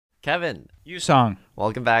Kevin, Yusong.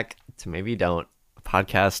 welcome back to Maybe Don't, a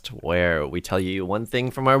podcast where we tell you one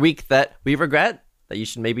thing from our week that we regret that you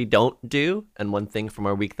should maybe don't do, and one thing from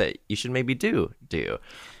our week that you should maybe do.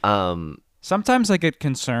 Sometimes I get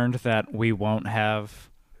concerned that we won't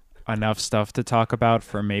have enough stuff to talk about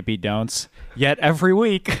for maybe don'ts. Yet every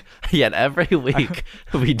week,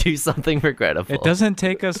 we do something regrettable. it doesn't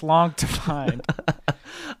take us long to find.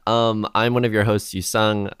 I'm one of your hosts,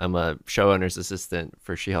 Yusung. I'm a showrunner's assistant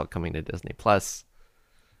for She-Hulk coming to Disney Plus.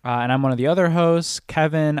 And I'm one of the other hosts,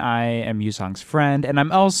 Kevin. I am Yusong's friend, and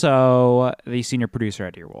I'm also the senior producer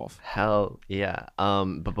at Earwolf. Hell yeah.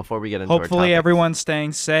 But before we get into Hopefully our topics, everyone's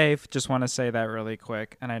staying safe. Just want to say that really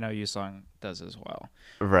quick, and I know Yusong does as well.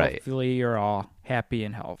 right? Hopefully you're all happy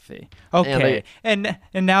and healthy. Okay, and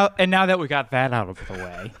now that we got that out of the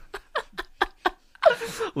way.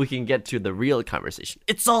 We can get to the real conversation.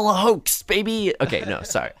 It's all a hoax, baby. Okay, no,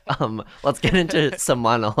 sorry. Let's get into some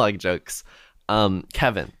monologue jokes.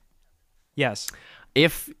 Kevin, Yes.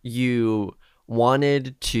 if you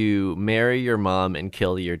wanted to marry your mom and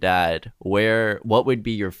kill your dad, what would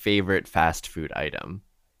be your favorite fast food item?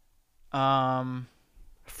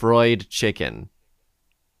 Fried chicken.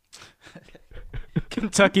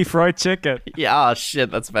 Kentucky Fried Chicken. Yeah, oh, shit,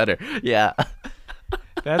 that's better. Yeah.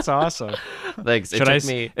 That's awesome. Thanks.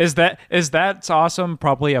 Is that awesome?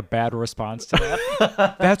 Probably a bad response to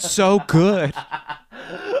that. That's so good.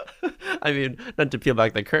 I mean, not to peel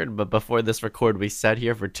back the curtain, but before this record, we sat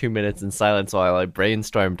here for 2 minutes in silence while I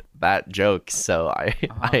brainstormed that joke. So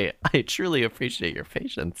I truly appreciate your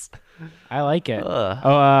patience. I like it.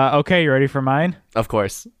 Okay, you ready for mine? Of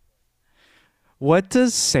course. What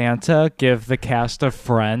does Santa give the cast of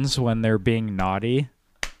Friends when they're being naughty?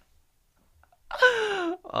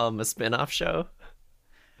 A spin-off show.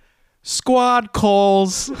 Squad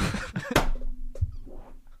calls.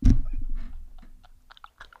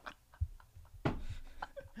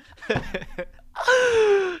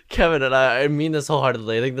 Kevin and I mean this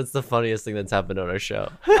wholeheartedly. I think that's the funniest thing that's happened on our show.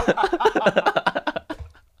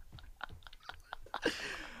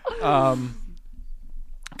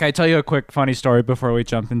 Can I tell you a quick funny story before we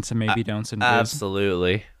jump into maybe don'ts and do's?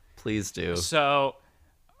 Absolutely. Please do. So,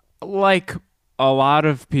 like a lot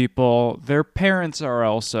of people, their parents are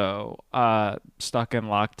also stuck in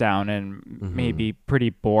lockdown and maybe pretty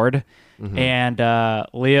bored. And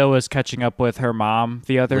Leah was catching up with her mom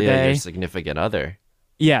the other Leah, day. your significant other.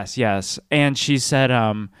 Yes. And she said,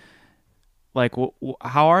 like,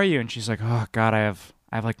 how are you? And she's like, oh, God, I have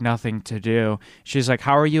like nothing to do. She's like,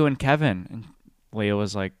 how are you and Kevin? And Leah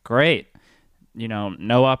was like, great. No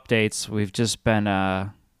updates. We've just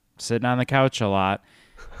been sitting on the couch a lot.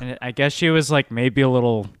 And I guess she was like maybe a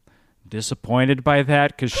little disappointed by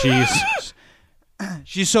that because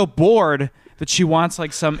she's so bored that she wants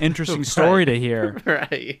like some interesting story to hear.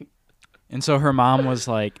 Right. And so her mom was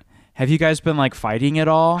like, have you guys been like fighting at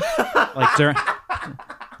all?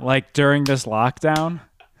 during this lockdown?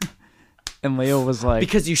 And Leah was like,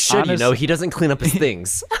 because you should, he doesn't clean up his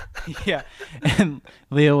things. Yeah. And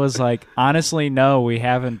Leah was like, honestly, no, we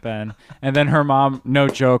haven't been. And then her mom, no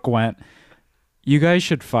joke, went, you guys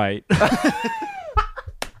should fight.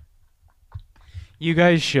 You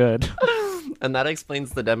guys should. And that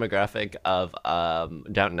explains the demographic of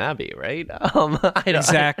Downton Abbey, right?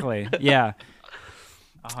 Exactly. Yeah.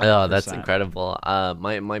 100%. Oh, that's incredible.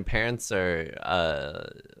 My parents are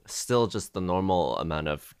still just the normal amount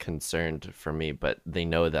of concerned for me, but they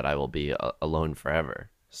know that I will be alone forever.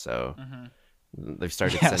 So they've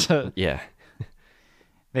started yeah.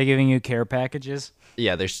 They giving you care packages?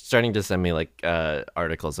 Yeah, they're starting to send me like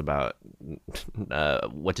articles about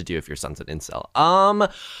what to do if your son's an incel.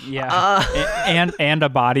 Yeah. And a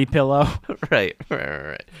body pillow. Right.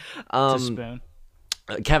 To spoon.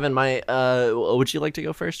 Kevin, would you like to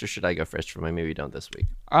go first, or should I go first for my maybe don't this week?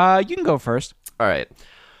 You can go first. All right.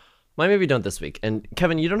 My maybe don't this week. And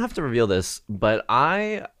Kevin, you don't have to reveal this, but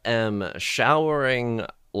I am showering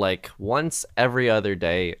like once every other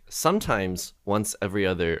day, sometimes once every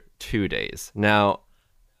other 2 days. Now,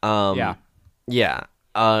 yeah.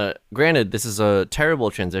 Granted, this is a terrible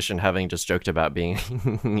transition, having just joked about being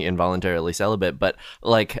involuntarily celibate, but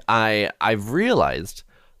like I've realized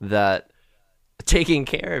that taking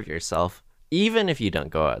care of yourself, even if you don't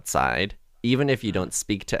go outside, even if you don't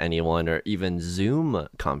speak to anyone or even Zoom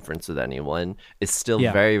conference with anyone, is still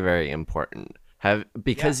very, very important.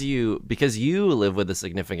 Because you live with a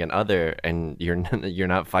significant other and you're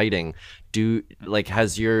not fighting,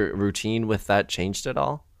 has your routine with that changed at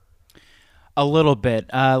all? A little bit.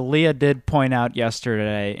 Leah did point out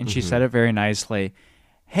yesterday, and she said it very nicely.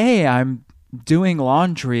 Hey, I'm doing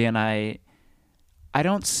laundry and I I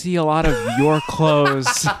don't see a lot of your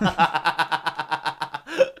clothes.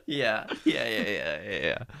 Yeah.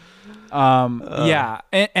 Yeah,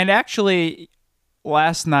 and actually,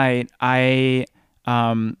 last night I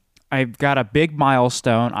got a big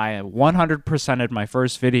milestone. I 100%ed my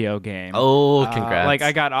first video game. Oh, congrats. Like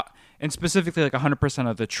I got, and specifically like 100%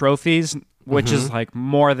 of the trophies, which is like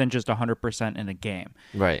more than just 100% in a game.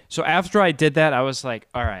 Right. So after I did that, I was like,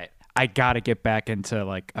 all right, I got to get back into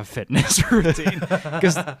like a fitness routine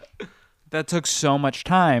because that took so much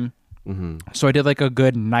time. So I did like a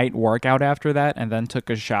good night workout after that and then took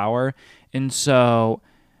a shower. And so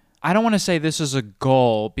I don't want to say this is a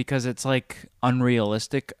goal because it's like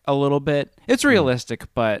unrealistic a little bit. It's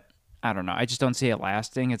realistic, but I don't know. I just don't see it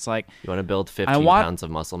lasting. It's like You want to build 15 pounds of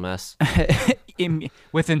muscle mass?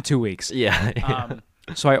 within 2 weeks. Yeah.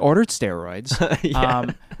 So I ordered steroids.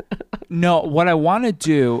 Yeah. No, what I want to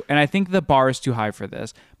do, and I think the bar is too high for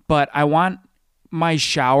this, but I want my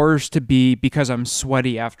showers to be because I'm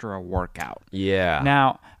sweaty after a workout. Yeah.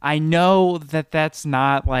 Now, I know that that's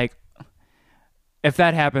not like, if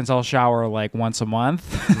that happens, I'll shower like once a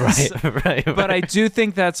month. Right. But I do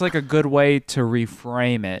think that's like a good way to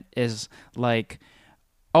reframe it is like,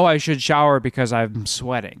 oh, I should shower because I'm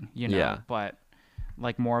sweating, you know? Yeah. But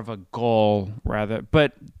like more of a goal rather.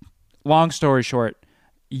 But long story short,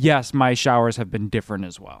 yes, my showers have been different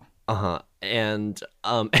as well. And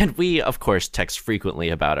we of course text frequently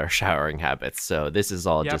about our showering habits. So this is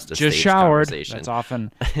all just a just staged showered. conversation. That's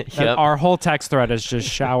often Yep. our whole text thread is just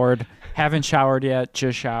showered. Haven't showered yet.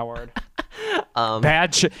 Just showered.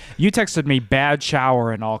 You texted me bad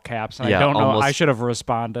shower in all caps, and Yeah, I don't know. almost- I should have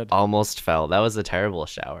responded. Almost fell. That was a terrible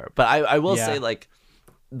shower. But I will Yeah. say like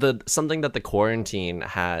something that the quarantine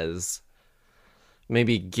has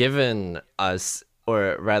maybe given us,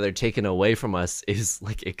 or rather taken away from us, is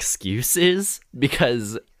like excuses,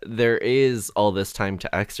 because there is all this time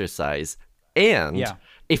to exercise. And Yeah.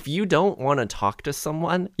 if you don't want to talk to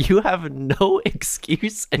someone, you have no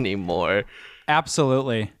excuse anymore.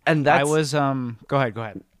 Absolutely. And I that's was Go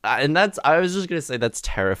ahead. I was just gonna say that's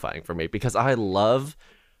terrifying for me because I love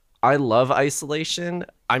isolation.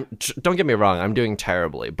 Don't get me wrong, I'm doing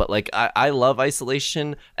terribly, but like I love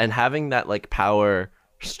isolation, and having that like power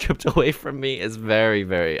stripped away from me is very,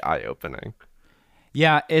 very eye-opening.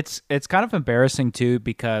 Yeah, it's kind of embarrassing too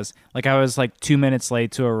because like I was like 2 minutes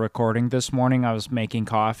late to a recording this morning. I was making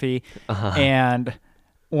coffee, and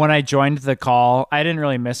when I joined the call, I didn't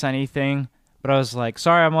really miss anything, but I was like,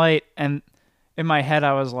 "Sorry, I'm late." And in my head,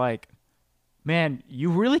 I was like, "Man, you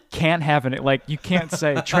really can't have it. Like, you can't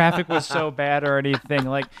say traffic was so bad or anything.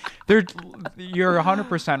 Like, you're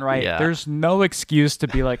 100% right. Yeah. There's no excuse to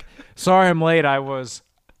be like, sorry, I'm late. I was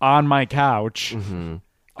on my couch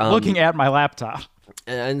looking at my laptop."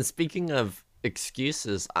 And speaking of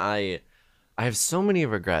excuses, I have so many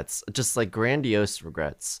regrets, just like grandiose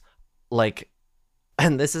regrets. Like,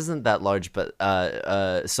 and this isn't that large, but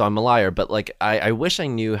so I'm a liar, but like I wish I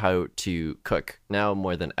knew how to cook now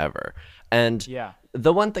more than ever. And Yeah.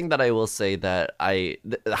 the one thing that I will say that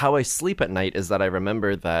how I sleep at night is that I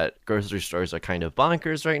remember that grocery stores are kind of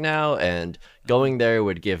bonkers right now, and going there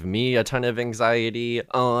would give me a ton of anxiety.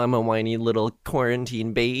 Oh, I'm a whiny little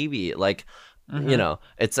quarantine baby, like, you know,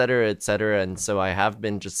 et cetera, et cetera. And so I have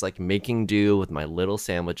been just like making do with my little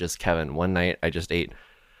sandwiches. Kevin, one night I just ate.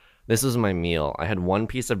 This was my meal. I had one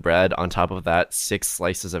piece of bread, on top of that 6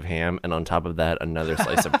 slices of ham, and on top of that another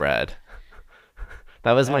slice of bread.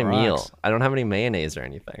 That was my meal. rocks. I don't have any mayonnaise or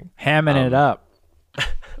anything. Hamming it up.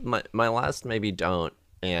 My last maybe don't.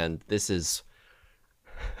 And this is,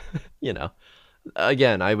 you know,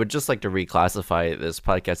 again, I would just like to reclassify this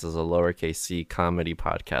podcast as a lowercase c comedy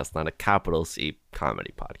podcast, not a capital C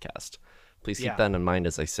comedy podcast. Please keep Yeah. that in mind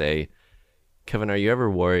as I say, Kevin, are you ever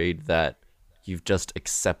worried that you've just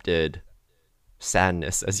accepted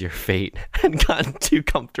sadness as your fate and gotten too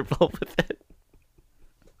comfortable with it?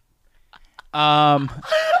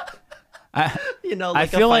 You know, like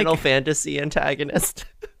feel a like- Final Fantasy antagonist.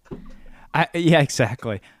 Yeah,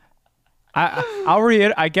 exactly.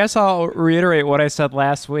 I guess I'll reiterate what I said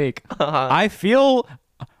last week. I feel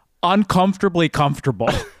uncomfortably comfortable.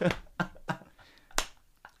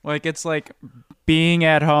 Like it's like being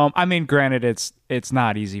at home. I mean, granted, it's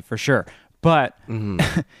not easy for sure, but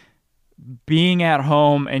being at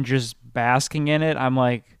home and just basking in it, I'm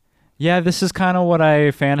like, yeah, this is kind of what I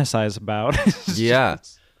fantasize about. Yeah.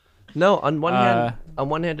 No, on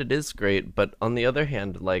one hand it is great, but on the other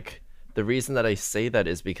hand, like, the reason that I say that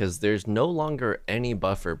is because there's no longer any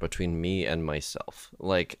buffer between me and myself.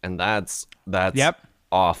 Like, and that's Yep.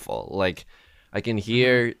 awful. Like, I can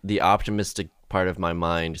hear the optimistic part of my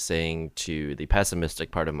mind saying to the pessimistic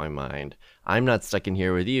part of my mind, I'm not stuck in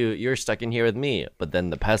here with you, you're stuck in here with me. But then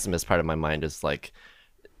the pessimist part of my mind is like,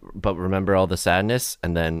 but remember all the sadness?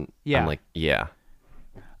 And then I'm like, yeah.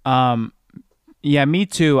 Yeah, me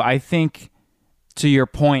too. I think to your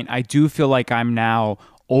point, I do feel like I'm now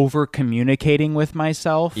over communicating with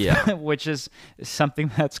myself, Yeah. which is something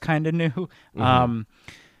that's kind of new.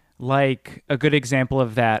 Like a good example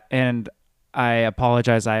of that, and I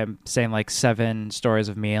apologize, I am saying like 7 stories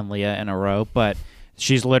of me and Leah in a row, but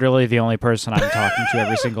she's literally the only person I'm talking to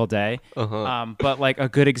every single day. But like a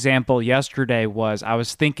good example yesterday was I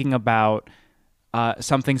was thinking about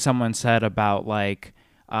something someone said about like,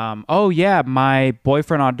 oh yeah, my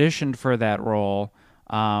boyfriend auditioned for that role.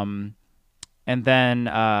 And then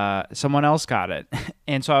someone else got it.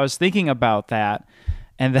 And so I was thinking about that.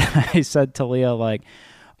 And then I said to Leah, like,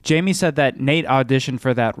 Jamie said that Nate auditioned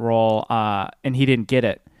for that role and he didn't get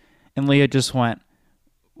it. And Leah just went,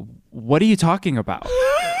 what are you talking about?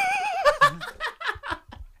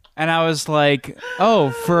 And I was like, oh,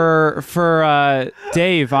 for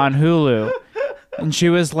Dave on Hulu. And she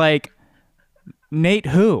was like, Nate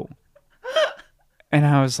who? And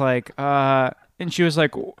I was like, and she was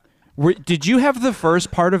like, did you have the first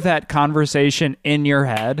part of that conversation in your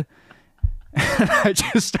head? And I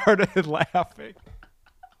just started laughing.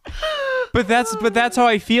 But that's how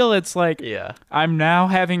I feel. It's like, Yeah. I'm now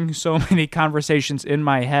having so many conversations in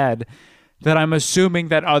my head that I'm assuming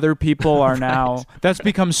that other people are now, that's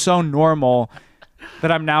become so normal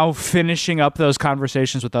that I'm now finishing up those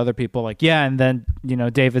conversations with other people. Like, yeah, and then,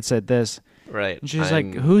 David said this. Right. And she's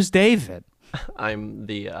like, who's David? I'm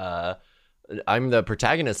the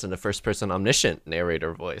protagonist in the first person omniscient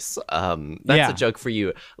narrator voice. That's a joke for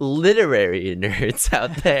you literary nerds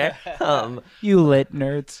out there. You lit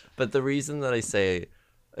nerds. But the reason that I say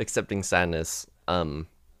accepting sadness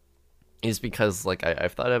is because like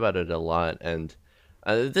I've thought about it a lot, and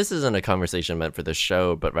this isn't a conversation meant for the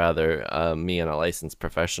show, but rather me and a licensed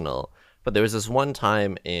professional. But there was this one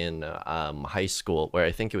time in high school where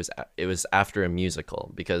I think it was after a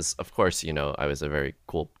musical, because of course I was a very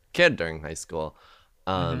cool kid during high school.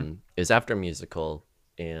 It was after a musical,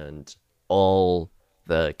 and all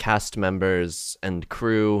the cast members and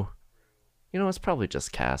crew, it's probably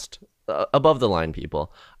just cast, above the line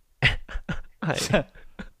people.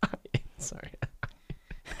 Sorry.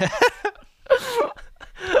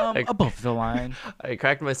 Above the line. I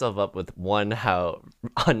cracked myself up with 1, how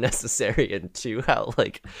unnecessary, and 2, how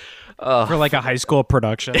like for like a high school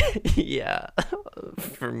production. Yeah,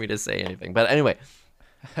 for me to say anything. But anyway,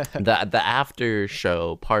 the after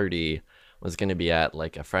show party was going to be at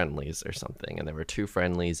like a Friendly's or something, and there were 2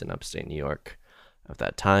 Friendly's in upstate New York at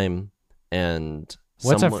that time. And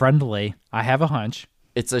what's a Friendly? I have a hunch.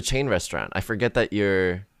 It's a chain restaurant. I forget that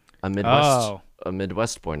you're a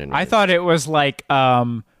Midwest born and raised. I thought it was like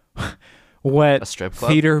what a strip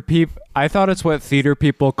club? Theater people. I thought it's what theater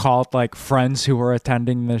people called like friends who were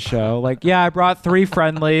attending the show. Like, yeah, I brought 3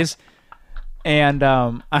 Friendlies, and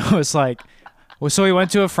I was like, well, so we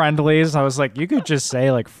went to a Friendlies. I was like, you could just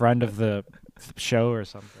say like friend of the show or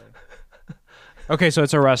something. Okay, so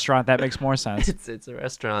it's a restaurant. That makes more sense. It's a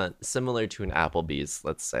restaurant similar to an Applebee's,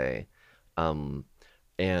 let's say. And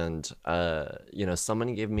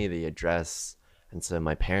someone gave me the address, and so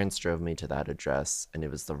my parents drove me to that address, and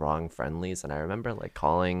it was the wrong Friendlies. And I remember like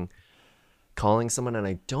calling someone, and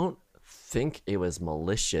I don't think it was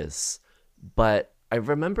malicious, but I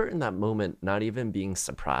remember in that moment not even being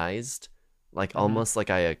surprised, like almost like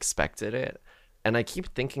I expected it. And I keep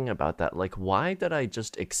thinking about that, like, why did I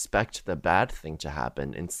just expect the bad thing to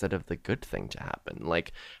happen instead of the good thing to happen?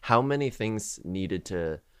 Like, how many things needed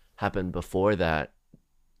to happen before that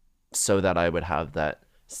so that I would have that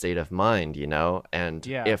state of mind, And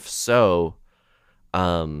if so,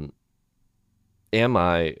 am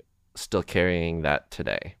I still carrying that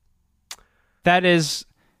today? That is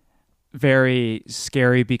very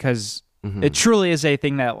scary, because it truly is a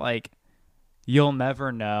thing that like you'll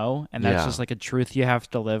never know, and that's just like a truth you have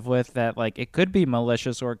to live with, that like it could be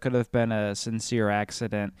malicious or it could have been a sincere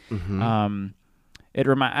accident. And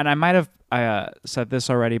I might have said this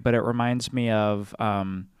already, but it reminds me of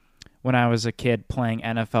when I was a kid playing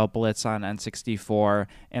NFL Blitz on N64,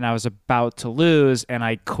 and I was about to lose, and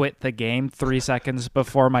I quit the game 3 seconds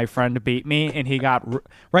before my friend beat me, and he got,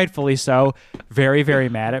 rightfully so, very, very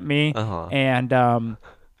mad at me. And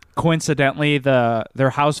coincidentally, their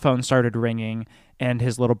house phone started ringing, and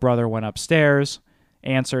his little brother went upstairs,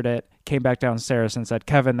 answered it, came back downstairs, and said,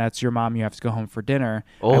 "Kevin, that's your mom. You have to go home for dinner."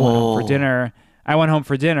 I went home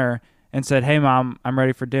for dinner and said, "Hey, Mom, I'm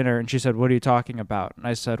ready for dinner." And she said, "What are you talking about?" And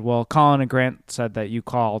I said, "Well, Colin and Grant said that you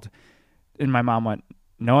called And my mom went,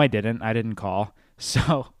 no, I didn't call.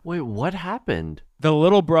 So Wait, what happened? the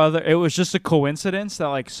little brother, it was just a coincidence that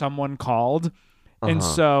like someone called. And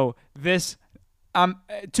so this,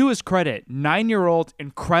 to his credit, 9-year-old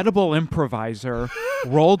incredible improviser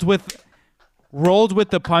rolled with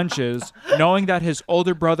the punches, knowing that his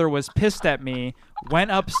older brother was pissed at me,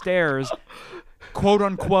 went upstairs, quote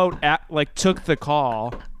unquote, took the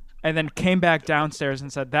call, and then came back downstairs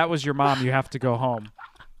and said, "That was your mom. You have to go home."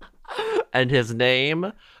 And his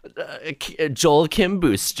name, Joel Kim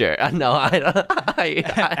Booster. No,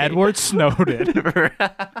 Edward Snowden.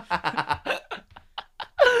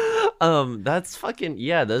 That's fucking,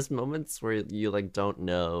 yeah, those moments where you like don't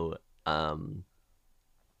know,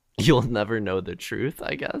 you'll never know the truth,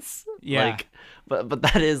 I guess. Yeah. Like, but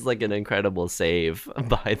that is like an incredible save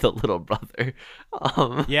by the little brother.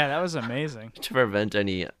 Yeah, that was amazing. To prevent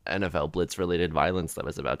any NFL blitz related violence that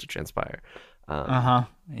was about to transpire.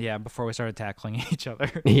 Yeah, before we started tackling each other.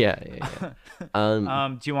 Yeah.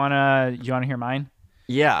 Do you wanna hear mine?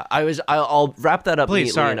 Yeah, I'll wrap that up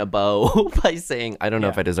neatly in a bow by saying I don't know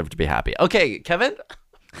if I deserve to be happy. Okay, Kevin.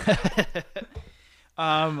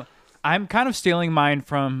 I'm kind of stealing mine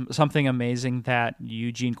from something amazing that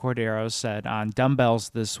Eugene Cordero said on Dumbbells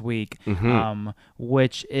this week,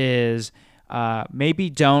 which is maybe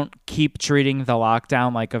don't keep treating the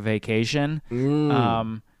lockdown like a vacation.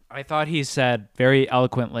 I thought he said very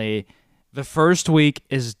eloquently, the first week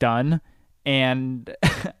is done, and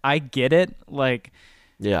I get it. Like,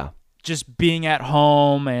 yeah, just being at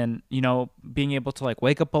home and, you know, being able to like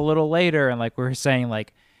wake up a little later, and like we were saying,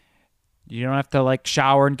 like, you don't have to like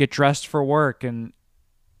shower and get dressed for work, and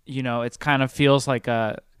you know, it's kind of feels like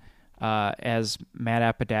as Matt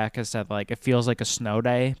Apodaca said, like it feels like a snow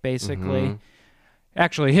day basically.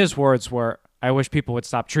 Actually, his words were, I wish people would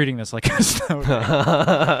stop treating this like a snow day.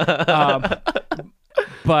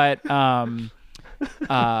 But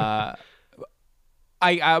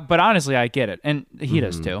honestly, I get it, and he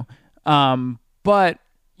does too. But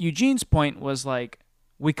Eugene's point was like,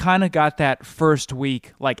 we kind of got that first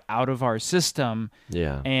week like out of our system.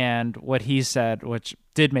 Yeah. And what he said, which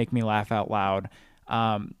did make me laugh out loud,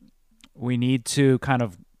 we need to kind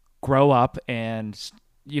of grow up and,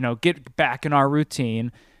 you know, get back in our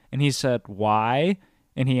routine. And he said, why?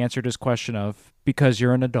 And he answered his question of, because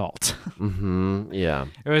you're an adult. Yeah.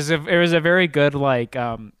 It was a very good, like,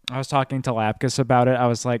 I was talking to Lapkus about it. I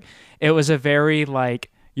was like, it was a very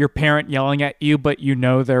like your parent yelling at you, but you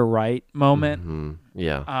know they're right moment.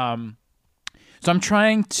 Yeah. So I'm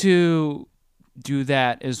trying to do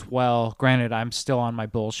that as well. Granted, I'm still on my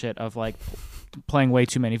bullshit of like playing way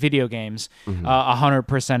too many video games,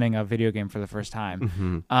 100%ing a video game for the first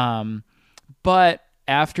time. But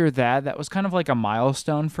after that was kind of like a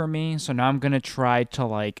milestone for me. So now I'm going to try to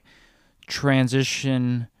like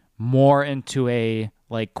transition more into a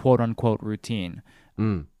like quote unquote routine.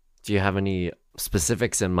 Do you have any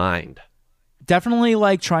specifics in mind? Definitely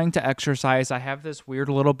like trying to exercise. I have this weird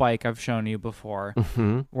little bike I've shown you before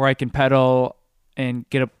where I can pedal and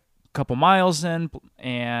get a couple miles in,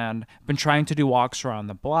 and I've been trying to do walks around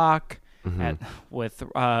the block with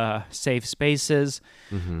safe spaces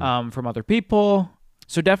from other people.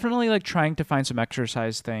 So definitely like trying to find some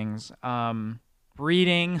exercise things.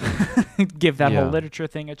 Reading, give that whole literature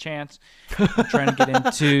thing a chance. I'm trying to get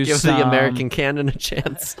into give the American canon a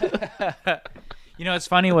chance. You know, it's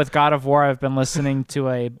funny with God of War. I've been listening to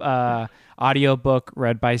a audiobook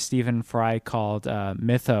read by Stephen Fry called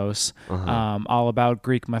Mythos, all about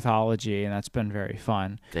Greek mythology, and that's been very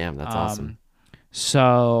fun. Damn, that's awesome.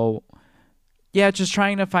 So, yeah, just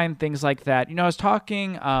trying to find things like that. You know, I was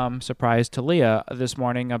talking, surprise, to Leah this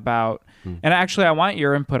morning about, and actually I want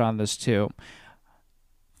your input on this too.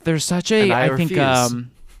 There's such a, I think, then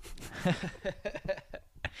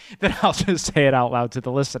I'll just say it out loud to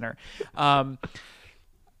the listener.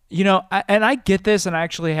 You know, I get this, and I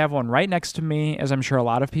actually have one right next to me, as I'm sure a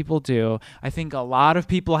lot of people do. I think a lot of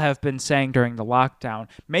people have been saying during the lockdown,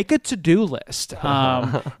 make a to-do list.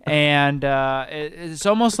 And it's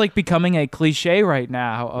almost like becoming a cliche right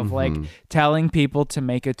now of like telling people to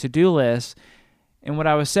make a to-do list. And what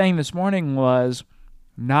I was saying this morning was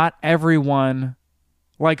not everyone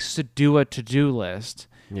likes to do a to-do list,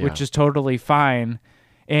 which is totally fine.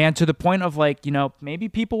 And to the point of like, you know, maybe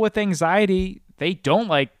people with anxiety, they don't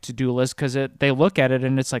like to-do lists because they look at it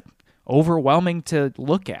and it's like overwhelming to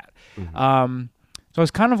look at. So I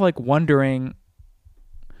was kind of like wondering,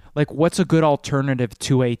 like, what's a good alternative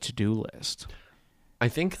to a to-do list? I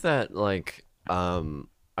think that like, I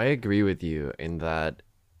agree with you in that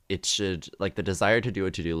it should, like, the desire to do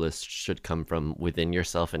a to-do list should come from within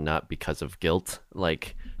yourself and not because of guilt.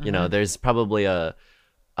 Like, you know, there's probably a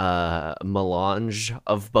melange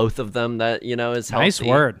of both of them that is healthy. Nice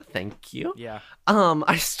word. Thank you. Yeah.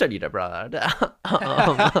 I studied abroad.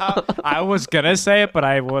 I was gonna say it, but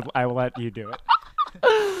I will let you do it.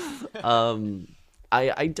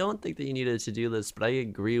 I don't think that you needed to do this, but I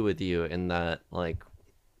agree with you in that, like,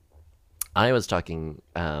 I was talking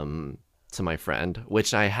to my friend,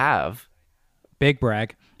 which I have. Big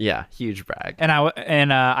brag. Yeah, huge brag. And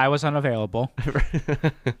I was unavailable.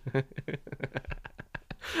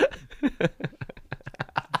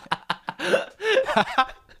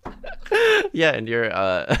 Yeah, and your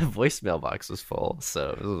voicemail box was full,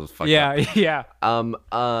 so it was fucked Yeah, up. yeah.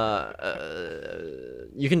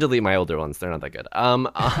 You can delete my older ones; they're not that good.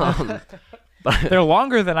 But They're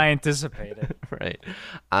longer than I anticipated. right,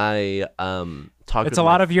 I talked. It's a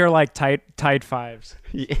lot of your like tight fives.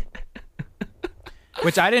 Yeah.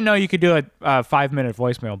 Which I didn't know you could do a 5-minute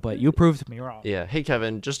voicemail, but you proved me wrong. Yeah. Hey,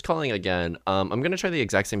 Kevin, just calling again. I'm gonna try the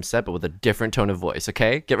exact same set, but with a different tone of voice.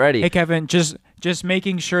 Okay, get ready. Hey, Kevin, just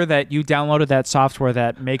making sure that you downloaded that software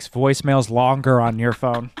that makes voicemails longer on your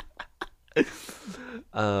phone. I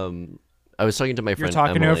was talking to my friend. You're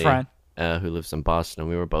talking Emily, to a friend who lives in Boston, and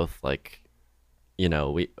we were both like,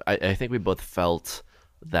 I think we both felt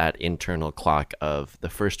that internal clock of the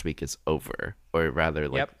first week is over, or rather,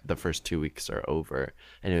 like, Yep. the first 2 weeks are over,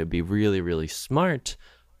 and it would be really, really smart,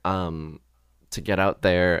 to get out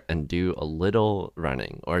there and do a little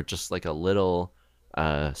running or just like a little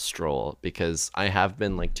stroll, because I have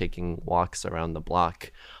been like taking walks around the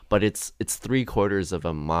block, but it's 3/4 of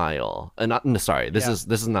a mile. And this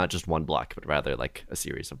is not just one block, but rather like a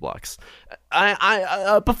series of blocks.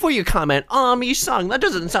 I before you comment, Yi-sung, that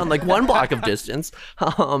doesn't sound like one block of distance.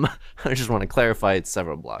 I just want to clarify it's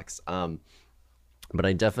several blocks. But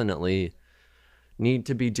I definitely need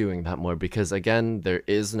to be doing that more, because again, there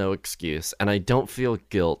is no excuse, and I don't feel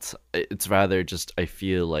guilt. It's rather just I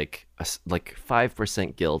feel like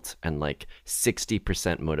 5% guilt and like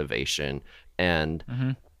 60% motivation and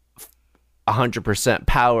 100%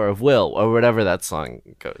 power of will, or whatever that song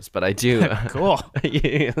goes. But I do. Cool.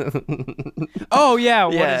 Oh yeah,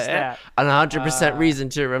 what is that? An 100% reason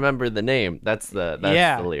to remember the name. That's the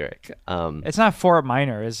lyric. It's not Fort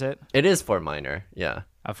Minor, is it? It is Fort Minor. Yeah.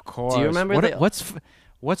 Of course. Do you remember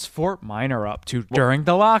what's Fort Minor up to during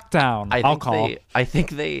the lockdown? I'll call. I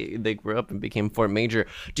think they grew up and became Fort Major.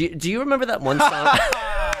 Do you remember that one song?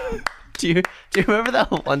 do you remember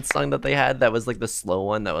that one song that they had that was like the slow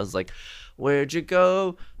one that was like, "Where'd you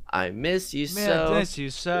go? I miss you so." Miss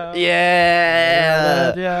you so.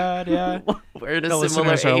 Yeah. Yeah. We're in a The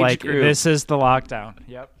similar listeners are age like, group. this is the lockdown.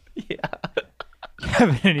 Yep. Yeah.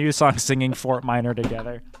 Kevin and U-Song singing Fort Minor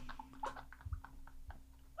together.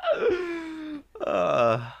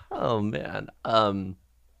 Oh man.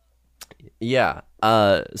 Yeah.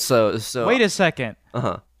 So. Wait a second.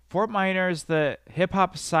 Uh-huh. Fort Minor is the hip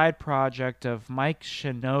hop side project of Mike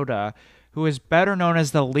Shinoda, who is better known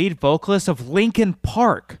as the lead vocalist of Linkin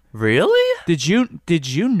Park. Really? Did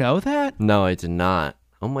you know that? No, I did not.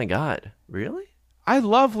 Oh my god. Really? I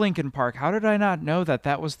love Linkin Park. How did I not know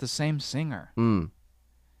that was the same singer?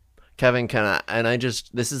 Kevin,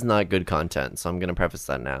 this is not good content, so I'm going to preface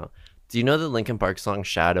that now. Do you know the Linkin Park song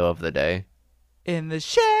Shadow of the Day? In the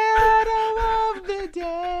shadow of the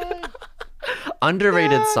day.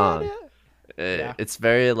 Underrated song. Yeah. It's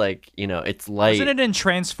very like, it's light. Wasn't it in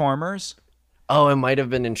Transformers? Oh, it might have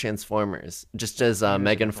been in Transformers. Just as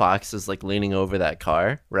Megan Fox is like leaning over that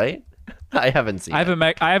car, right? I haven't seen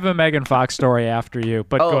it. I have a Megan Fox story after you,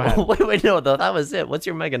 but go ahead. Wait, no, though, that was it. What's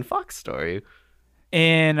your Megan Fox story?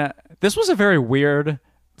 And this was a very weird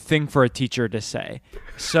thing for a teacher to say.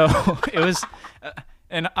 So it was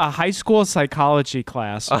in a high school psychology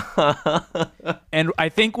class, and I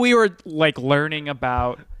think we were like learning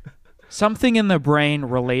about something in the brain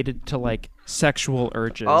related to like sexual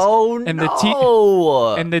urges. Oh, and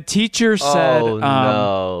no. And the teacher said, "Oh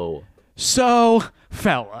no." So,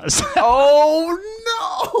 fellas. Oh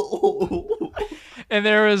no. And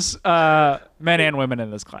there was men and women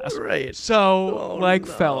in this class. Right. So,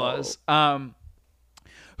 fellas,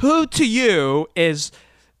 who to you is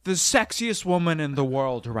the sexiest woman in the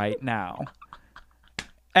world right now?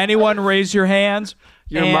 Anyone raise your hands?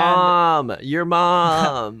 Your mom. Your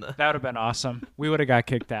mom. That would have been awesome. We would have got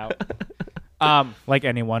kicked out. Like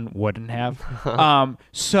anyone wouldn't have.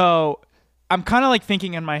 So I'm kind of like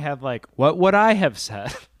thinking in my head, like, what would I have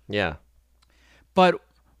said? Yeah. But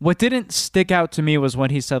what didn't stick out to me was when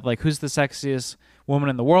he said, like, who's the sexiest woman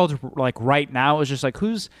in the world, like, right now? It was just like,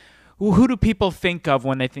 who do people think of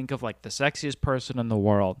when they think of, like, the sexiest person in the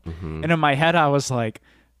world? And in my head, I was like,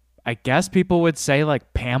 I guess people would say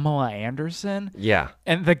like Pamela Anderson. Yeah.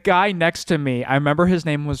 And the guy next to me, I remember his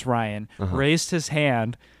name was Ryan, raised his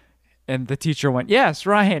hand, and the teacher went, "Yes,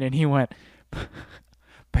 Ryan." And he went,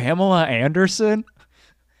 "Pamela Anderson?"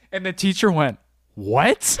 And the teacher went,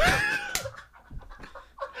 "What?"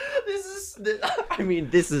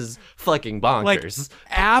 This is fucking bonkers. Like,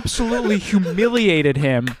 absolutely humiliated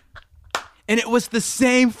him. And it was the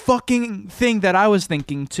same fucking thing that I was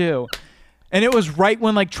thinking too. And it was right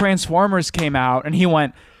when like Transformers came out, and he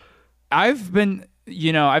went, I've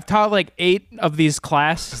taught like 8 of these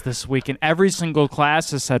classes this week, and every single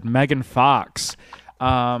class has said Megan Fox.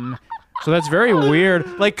 So that's very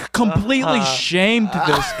weird. Like, completely shamed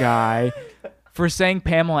this guy for saying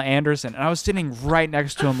Pamela Anderson. And I was sitting right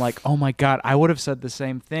next to him like, oh my God, I would have said the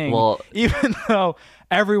same thing. Well, even though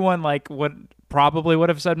everyone like probably would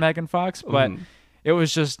have said Megan Fox, but it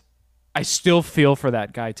was just, I still feel for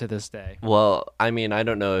that guy to this day. well, I mean, I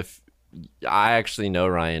don't know if I actually know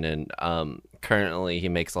Ryan, and currently he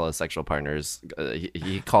makes all his sexual partners.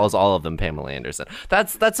 He calls all of them Pamela Anderson.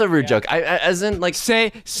 That's a rude joke. I as in like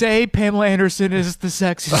Say Pamela Anderson is the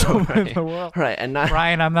sexiest woman in the world. right, and not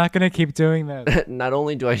Ryan, I'm not going to keep doing that. not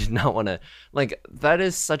only do I not want to like that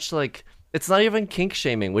is such like. It's not even kink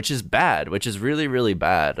shaming, which is bad, which is really, really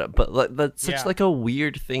bad. But that's such like a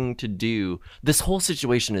weird thing to do. This whole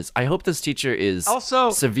situation is. I hope this teacher is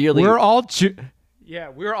Also, severely. we're all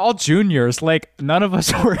juniors. Like, none of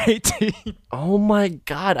us were 18. Oh my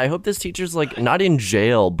God! I hope this teacher's like not in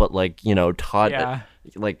jail, but like taught,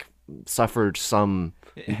 like suffered some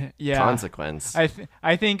consequence.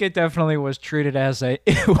 I think it definitely was treated as it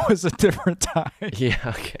was a different time. Yeah.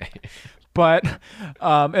 Okay. But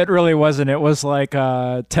it really wasn't. It was like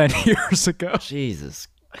 10 years ago. Jesus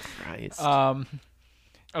Christ.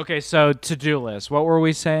 Okay, so to-do list. What were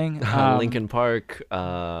we saying? Lincoln Park.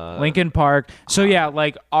 Lincoln Park. So yeah,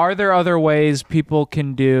 like, are there other ways people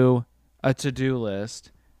can do a to-do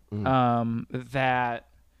list that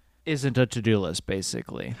isn't a to-do list,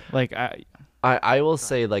 basically? Like, I will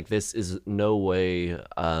say, like, this is no way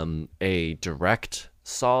a direct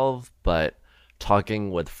solve, but talking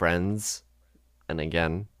with friends, and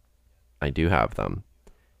again, I do have them.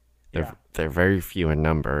 They're very few in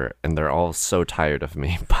number, and they're all so tired of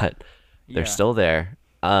me, but they're still there.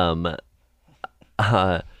 That's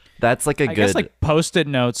like I guess like Post-it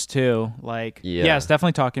notes too. Like, yes,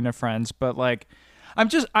 definitely talking to friends, but like,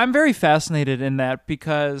 I'm very fascinated in that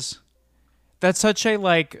because that's such a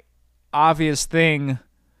like obvious thing.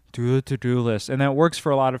 Do a to-do list, and that works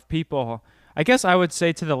for a lot of people. I guess I would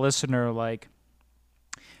say to the listener, like,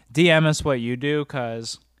 DM us what you do,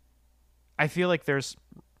 because I feel like there's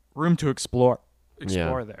room to explore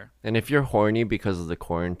there. And if you're horny because of the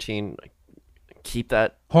quarantine, like, keep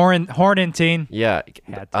that hornintine. Yeah.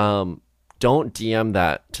 Don't DM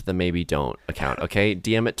that to the maybe don't account, okay?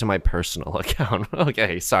 DM it to my personal account.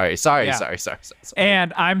 Okay, sorry.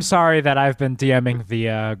 And I'm sorry that I've been DMing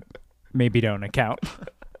the maybe don't account.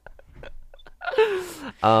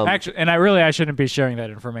 Actually, and I shouldn't be sharing that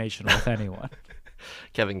information with anyone.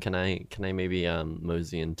 Kevin, can I maybe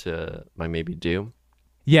mosey into my maybe do?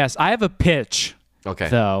 Yes, I have a pitch. Okay.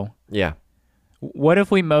 Though. Yeah. What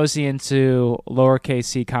if we mosey into lowercase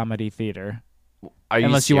c comedy theater?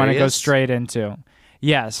 Unless you want to go straight into.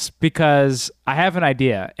 Yes, because I have an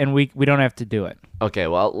idea, and we don't have to do it. Okay,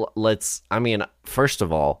 well, first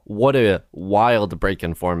of all, what a wild break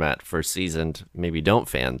in format for seasoned maybe don't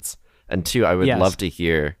fans. And 2, I would love to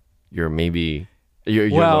hear your maybe your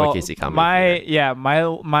lowercase c comedy.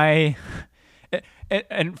 My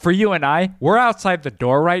and for you and I, we're outside the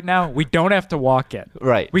door right now. We don't have to walk in.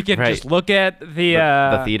 Right. We can just look at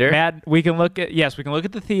the theater. We can look at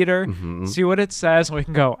the theater, see what it says, and we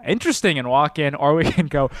can go interesting and walk in, or we can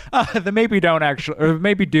go the maybe don't actually, or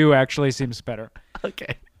maybe do actually seems better.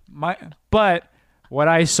 Okay. But what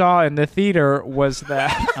I saw in the theater was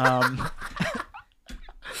that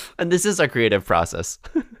and this is our creative process.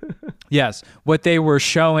 Yes, what they were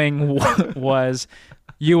showing was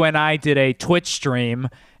you and I did a Twitch stream,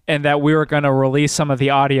 and that we were going to release some of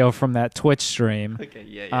the audio from that Twitch stream. Okay,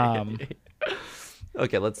 yeah.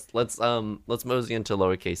 Okay, let's mosey into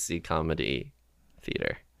lowercase c comedy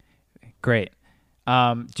theater. Great.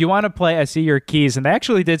 Do you want to play? I see your keys, and they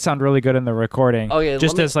actually did sound really good in the recording. Okay,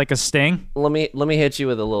 just as like a sting. Let me hit you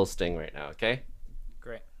with a little sting right now. Okay.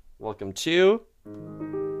 Great. Welcome to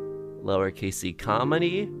lowercase c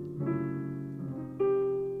comedy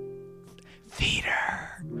theater.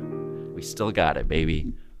 We still got it,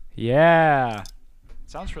 baby. Yeah.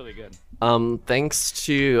 Sounds really good. Thanks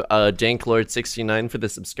to Danklord69 for the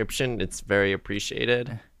subscription. It's very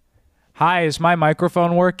appreciated. Hi, is my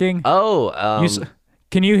microphone working? Oh,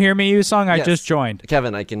 Can you hear me, Yusong? I Yes. just joined.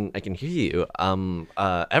 Kevin, I can hear you.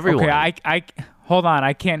 Everyone. Okay, I hold on.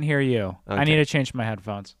 I can't hear you. I need Okay. to change my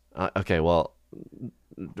headphones. Okay, well,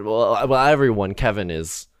 everyone. Kevin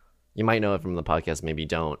is. You might know it from the podcast, maybe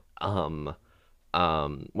don't.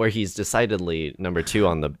 Where he's decidedly number 2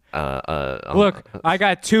 on the. Look, I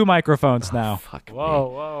got 2 microphones now. Fuck me. Whoa,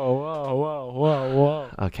 whoa, whoa, whoa, whoa,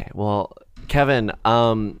 whoa. Okay, well, Kevin,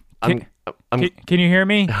 Can you hear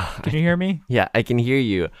me? Can you hear me? yeah, I can hear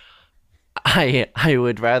you. I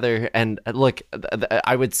would rather, and look,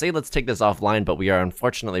 I would say let's take this offline, but we are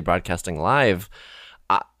unfortunately broadcasting live.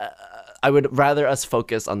 I would rather us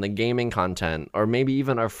focus on the gaming content or maybe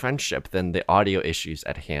even our friendship than the audio issues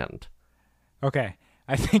at hand. Okay.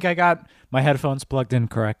 I think I got my headphones plugged in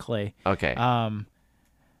correctly. Okay.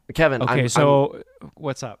 Kevin, Okay,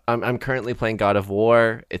 what's up? I'm currently playing God of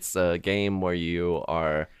War. It's a game where you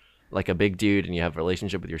are like a big dude and you have a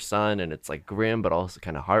relationship with your son, and it's like grim but also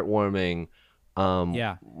kind of heartwarming.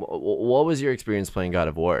 Yeah. What was your experience playing God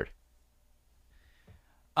of War?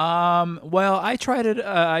 Well, I tried it.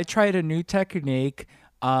 I tried a new technique.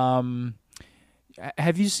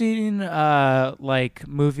 Have you seen like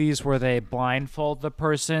movies where they blindfold the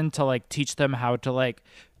person to like teach them how to like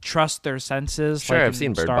trust their senses? Sure, like I've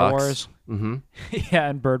seen Bird Star Box. Wars. Mm-hmm. Yeah,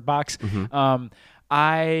 and Bird Box.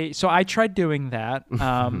 I tried doing that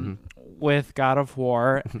with God of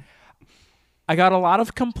War. I got a lot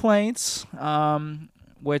of complaints,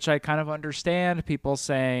 which I kind of understand. People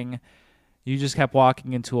saying you just kept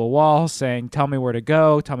walking into a wall, saying, "Tell me where to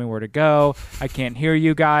go. Tell me where to go. I can't hear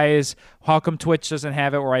you guys. How come Twitch doesn't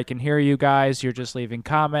have it where I can hear you guys? You're just leaving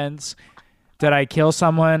comments. Did I kill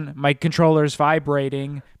someone? My controller's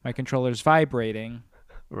vibrating.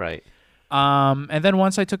 Right. And then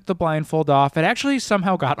once I took the blindfold off, it actually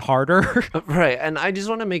somehow got harder. Right. And I just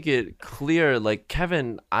want to make it clear, like,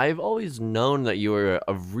 Kevin, I've always known that you were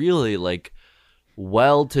a really, like,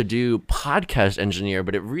 well-to-do podcast engineer,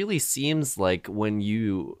 but it really seems like when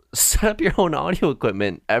you set up your own audio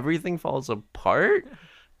equipment, everything falls apart.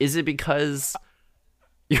 Is it because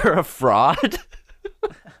you're a fraud?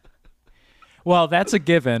 Well, that's a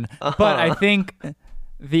given. But I think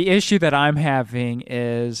the issue that I'm having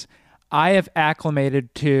is I have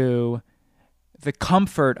acclimated to the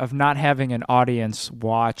comfort of not having an audience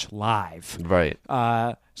watch live. Right.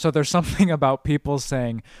 So there's something about people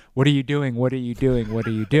saying, "What are you doing? What are you doing? What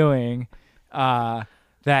are you doing?" That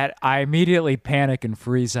I immediately panic and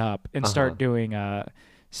freeze up and start doing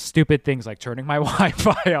stupid things like turning my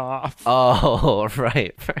Wi-Fi off. Oh,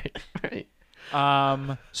 right.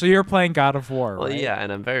 So you're playing God of War, Well, right? yeah,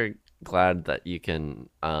 and I'm very glad that you can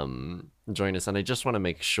join us. And I just want to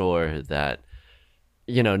make sure that,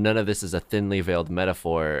 you know, none of this is a thinly veiled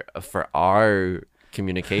metaphor for our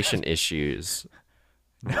communication issues.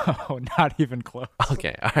 No, not even close.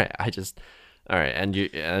 Okay, all right. All right,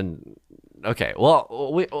 and okay. Well,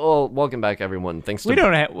 welcome back, everyone. Thanks. We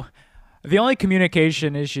don't have the only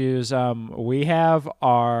communication issues we have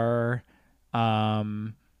are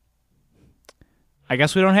I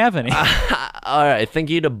guess we don't have any. All right, thank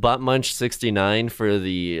you to Buttmunch69 for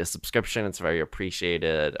the subscription. It's very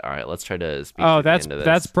appreciated. All right, let's try to speak. Oh, to the end of this.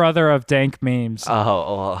 that's brother of Dank Memes.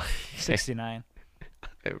 Oh, well, 69.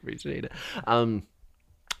 I appreciate it.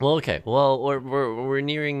 Well, okay. Well, we're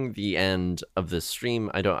nearing the end of the stream.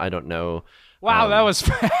 I don't know. Wow, that was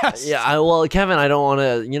fast. Yeah, well, Kevin, I don't want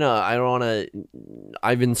to.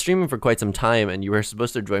 I've been streaming for quite some time, and you were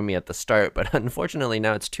supposed to join me at the start, but unfortunately,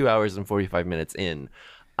 now it's 2 hours and 45 minutes in.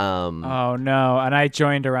 Oh no, and I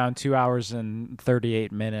joined around 2 hours and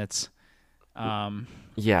 38 minutes.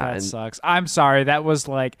 Yeah, that sucks. I'm sorry. That was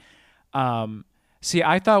like, see,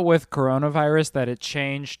 I thought with coronavirus that it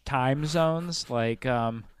changed time zones, like,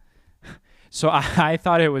 so I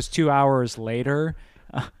thought it was 2 hours later.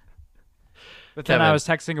 But then Kevin, I was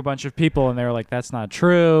texting a bunch of people, and they were like, "That's not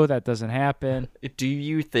true. That doesn't happen." do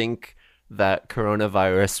you think that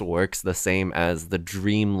coronavirus works the same as the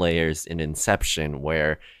dream layers in Inception,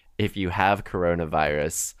 where if you have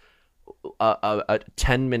coronavirus,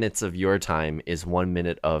 10 minutes of your time is 1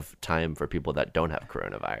 minute of time for people that don't have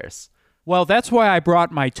coronavirus? Well, that's why I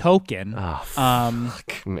brought my token. Oh,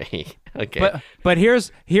 fuck me. Okay. But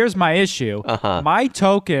here's my issue. Uh-huh. My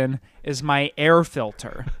token is my air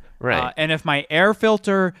filter. Right. And if my air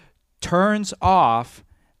filter turns off,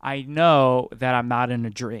 I know that I'm not in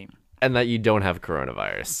a dream. And that you don't have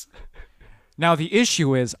coronavirus. Now, the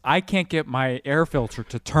issue is I can't get my air filter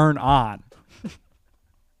to turn on.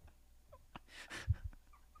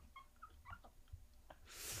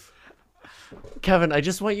 Kevin, I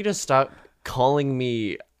just want you to stop calling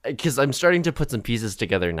me because I'm starting to put some pieces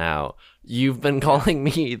together now. You've been calling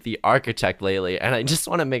me the architect lately, and I just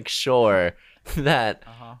want to make sure that,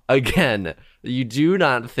 again, you do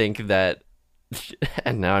not think that,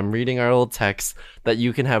 and now I'm reading our old text, that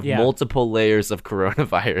you can have multiple layers of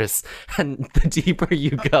coronavirus, and the deeper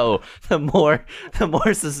you go, the more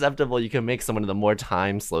susceptible you can make someone, the more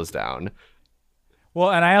time slows down.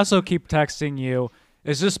 Well, and I also keep texting you,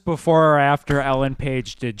 is this before or after Ellen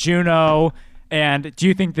Page did Juno? And do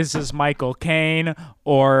you think this is Michael Caine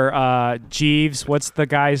or Jeeves? What's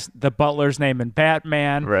the butler's name in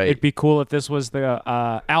Batman? Right. It'd be cool if this was the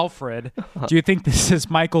Alfred. Do you think this is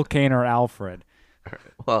Michael Caine or Alfred?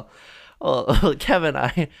 Well, Kevin,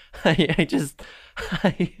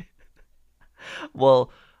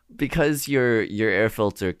 well, because your air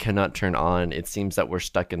filter cannot turn on, it seems that we're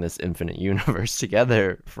stuck in this infinite universe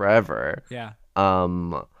together forever. Yeah.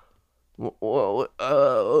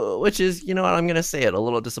 Which is, you know what, I'm gonna say it, a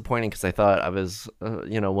little disappointing, because I thought I was,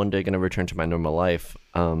 one day gonna return to my normal life.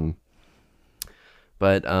 But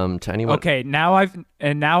to anyone. Okay, now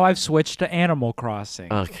I've switched to Animal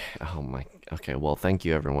Crossing. Okay. Oh my. Okay. Well, thank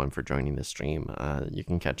you everyone for joining the stream. You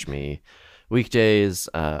can catch me weekdays.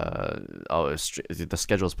 The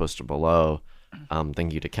schedule is posted below.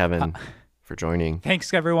 Thank you to Kevin for joining.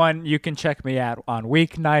 Thanks everyone. You can check me out on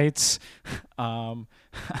weeknights.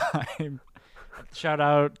 Shout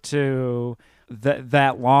out to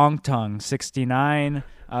that long tongue 69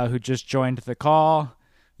 who just joined the call.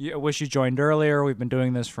 I wish you joined earlier. We've been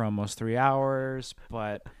doing this for almost 3 hours,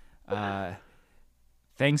 but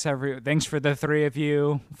thanks for the three of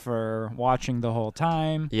you for watching the whole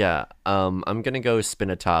time. Yeah. I'm gonna go spin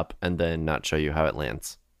a top and then not show you how it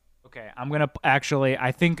lands. Okay, I'm gonna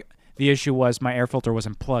I think the issue was my air filter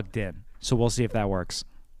wasn't plugged in, so we'll see if that works.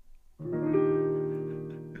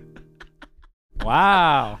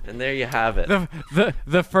 Wow. And there you have it.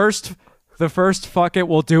 The first fuck it,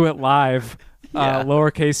 we'll do it live.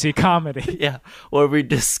 Lowercase c comedy. Yeah, where we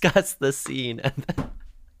discuss the scene and then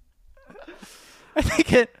I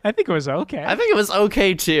think it was okay. I think it was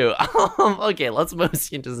okay too. Okay, let's move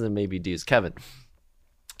into some maybe do's. Kevin,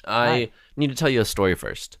 I need to tell you a story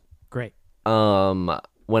first. Great.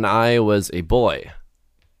 When I was a boy,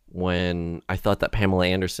 when I thought that Pamela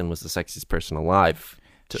Anderson was the sexiest person alive,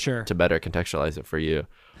 to better contextualize it for you.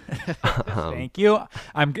 Thank you.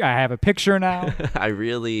 I have a picture now. I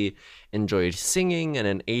really enjoyed singing, and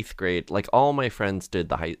in 8th grade, like all my friends did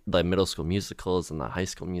the middle school musicals and the high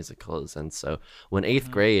school musicals, and so when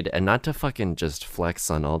 8th grade, and not to fucking just flex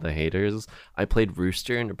on all the haters, I played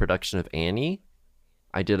Rooster in a production of Annie.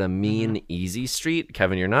 I did a mean Easy Street.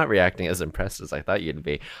 Kevin, you're not reacting as impressed as I thought you'd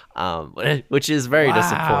be, which is very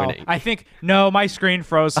disappointing. I think my screen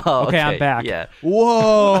froze. Okay, I'm back. Yeah.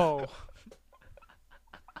 Whoa.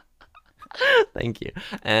 Thank you.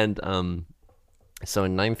 And so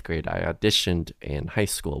in 9th grade, I auditioned in high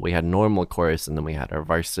school. We had normal chorus, and then we had our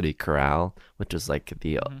varsity chorale, which was like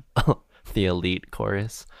the elite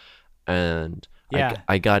chorus. And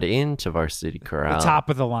I got into varsity chorale. The top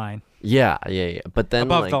of the line. Yeah. But then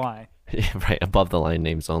above the line. Right, above the line,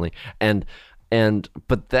 names only. But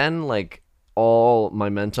then like all my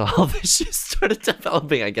mental health issues started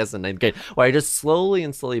developing, I guess, in 9th grade, where I just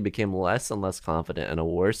slowly became less and less confident and a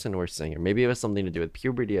worse and worse singer. Maybe it was something to do with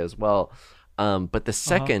puberty as well. But the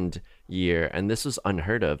second year, and this was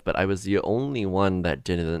unheard of, but I was the only one that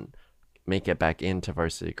didn't make it back into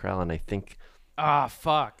varsity chorale, and I think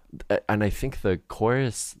fuck. And I think the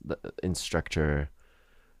chorus instructor,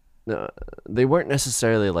 they weren't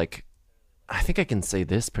necessarily like, I think I can say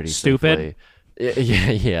this pretty stupid. Safely.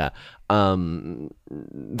 Yeah.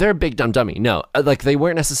 They're a big dumb dummy. No, like they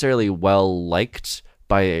weren't necessarily well liked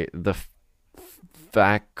by the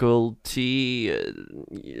faculty,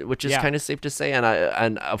 which is kind of safe to say.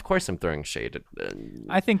 And of course I'm throwing shade.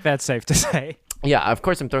 I think that's safe to say. Yeah, of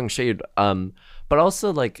course I'm throwing shade. But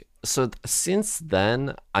also like, so since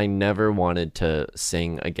then I never wanted to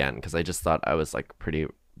sing again because I just thought I was like pretty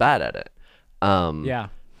bad at it. Yeah.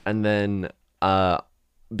 And then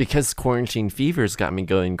because quarantine fever's got me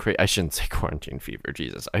going crazy. I shouldn't say quarantine fever,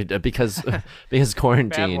 Jesus. Because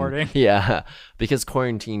quarantine. Bad wording. Yeah, because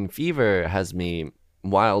quarantine fever has me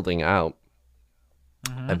wilding out.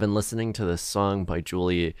 I've been listening to this song by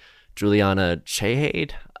Juliana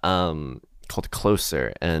Chahade, called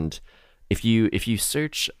 "Closer," and if you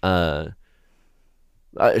search,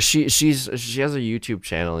 she has a YouTube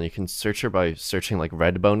channel, and you can search her by searching like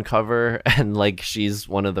Redbone cover, and like she's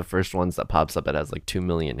one of the first ones that pops up. It has like 2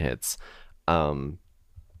 million hits. Juliana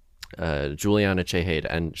Chahade,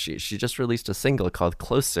 and she just released a single called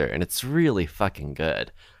 "Closer," and it's really fucking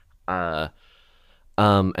good.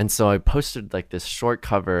 And so I posted like this short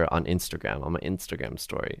cover on Instagram, on my Instagram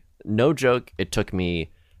story. No joke, it took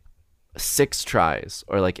me 6 tries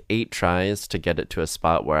or like 8 tries to get it to a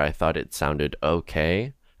spot where I thought it sounded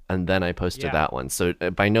okay. And then I posted Yeah. that one. So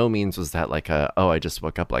by no means was that like oh, I just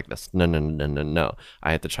woke up like this. No, no, no, no, no, no.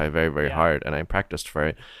 I had to try very, very Yeah. hard and I practiced for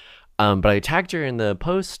it. But I tagged her in the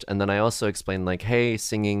post, and then I also explained like, "Hey,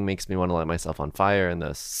 singing makes me want to light myself on fire," in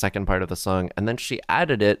the second part of the song, and then she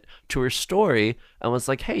added it to her story and was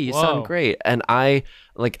like, "Hey, you Whoa. sound great." And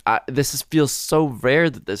feels so rare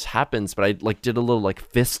that this happens, but I like did a little like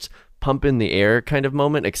fist pump in the air kind of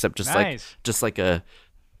moment, except Nice. just like a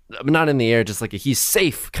not in the air, just like a he's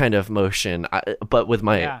safe kind of motion, but with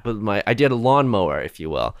Yeah. my I did a lawnmower, if you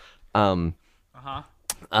will. Uh-huh.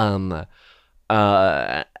 Um,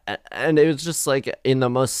 and it was just like in the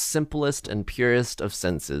most simplest and purest of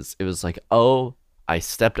senses. It was like, oh, I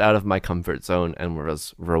stepped out of my comfort zone and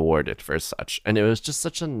was rewarded for such. And it was just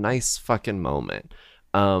such a nice fucking moment.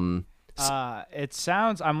 It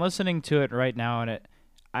sounds, I'm listening to it right now, and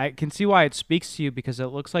I can see why it speaks to you, because it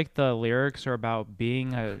looks like the lyrics are about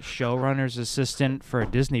being a showrunner's assistant for a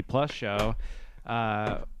Disney Plus show,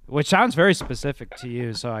 which sounds very specific to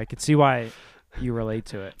you. So I could see why you relate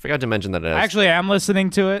to it. Forgot to mention that it has, Actually, I am listening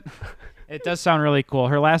to it. It does sound really cool.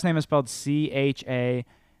 Her last name is spelled Chayed.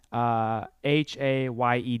 Yeah.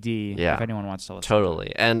 If anyone wants to listen.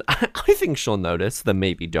 totally. And I think she'll notice the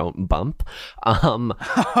maybe don't bump. Oh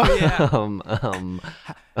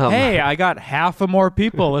yeah. Hey, I got half a more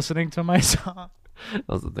people listening to my song.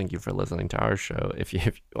 Also, thank you for listening to our show. If you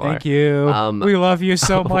are. Thank you. We love you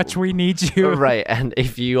so much. We need you. Right, and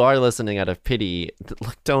if you are listening out of pity,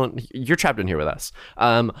 look, you're trapped in here with us.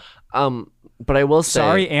 But I will say,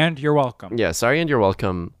 Sorry, and you're welcome. yeah, sorry, and you're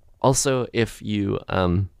welcome. Also, if you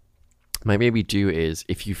my maybe do is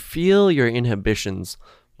if you feel your inhibitions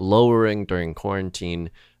lowering during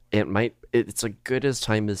quarantine, it's a good as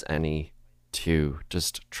time as any to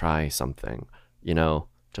just try something,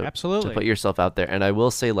 to Absolutely. put yourself out there. And I will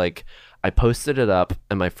say, like, I posted it up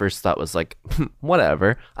and my first thought was like,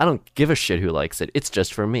 whatever, I don't give a shit who likes it, it's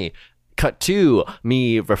just for me. Cut to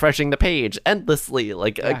me refreshing the page endlessly,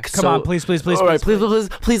 like, Come on, please, all right,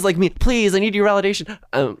 please like me, please, I need your validation.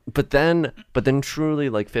 But then truly,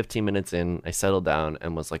 like 15 minutes in, I settled down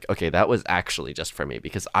and was like, okay, that was actually just for me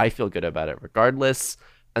because I feel good about it regardless.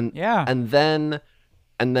 And Yeah. and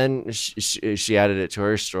then she added it to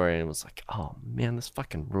her story and was like, oh man, this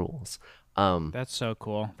fucking rules. That's so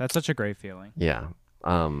cool. That's such a great feeling. Yeah.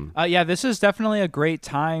 Yeah, this is definitely a great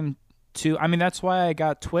time to. I mean, that's why I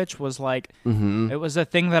got Twitch. Was like, it was a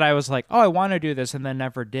thing that I was like, oh, I want to do this, and then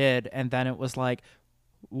never did. And then it was like,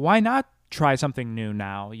 why not try something new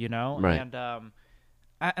now? Right. And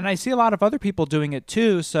I see a lot of other people doing it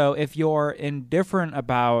too. So if you're indifferent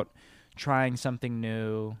about trying something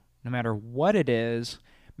new, no matter what it is,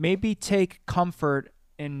 maybe take comfort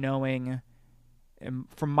in knowing.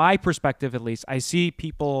 From my perspective, at least, I see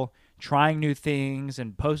people trying new things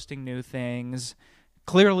and posting new things,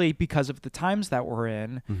 clearly because of the times that we're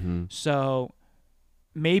in. So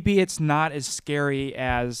maybe it's not as scary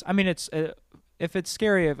as, I mean, if it's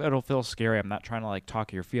scary, it'll feel scary. I'm not trying to like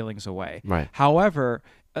talk your feelings away. Right. However,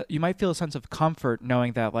 you might feel a sense of comfort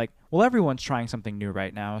knowing that, like, well, everyone's trying something new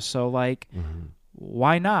right now. So like,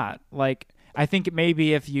 why not? Like, I think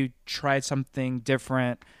maybe if you tried something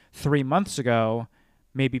different 3 months ago,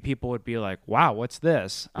 maybe people would be like, wow, what's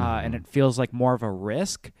this? And it feels like more of a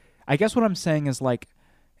risk. I guess what I'm saying is, like,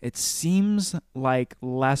 it seems like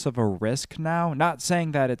less of a risk now. Not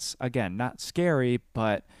saying that it's, again, not scary,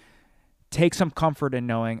 but take some comfort in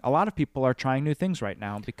knowing a lot of people are trying new things right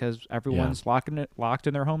now because everyone's locked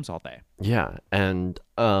in their homes all day. Yeah. And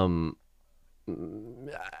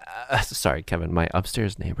sorry, Kevin, my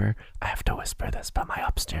upstairs neighbor, I have to whisper this, but my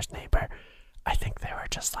upstairs neighbor, I think they were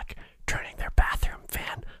just like turning their bathroom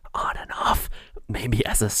fan on and off, maybe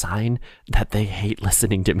as a sign that they hate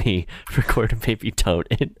listening to me record a Maybe Don't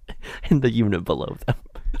in the unit below them.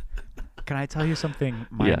 Can I tell you something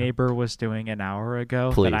my Yeah. neighbor was doing an hour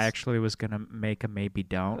ago Please. that I actually was going to make a maybe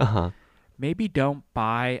don't? Uh-huh. Maybe don't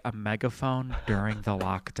buy a megaphone during the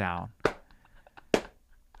lockdown.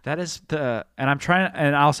 That is and I'm trying,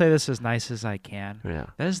 and I'll say this as nice as I can. Yeah.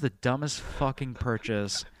 That is the dumbest fucking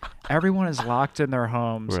purchase. Everyone is locked in their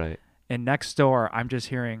homes. Right. And next door, I'm just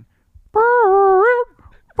hearing.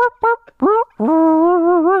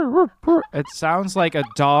 It sounds like a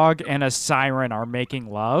dog and a siren are making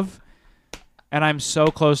love. And I'm so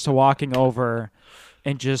close to walking over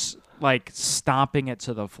and just like stomping it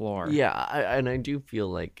to the floor. Yeah, and I do feel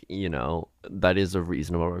like, that is a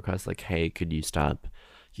reasonable request. Like, hey, could you stop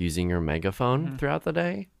using your megaphone throughout the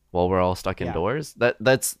day? while we're all stuck Yeah. indoors.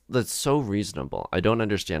 That's so reasonable. I don't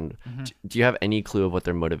understand. Do you have any clue of what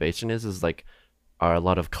their motivation is? Is like, are a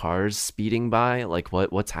lot of cars speeding by? Like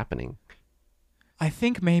what's happening? I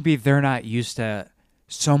think maybe they're not used to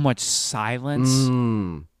so much silence,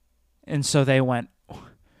 Mm, and so they went,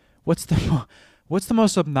 "What's what's the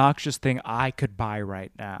most obnoxious thing I could buy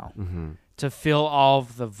right now to fill all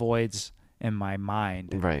of the voids in my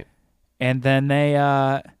mind?" right. And then they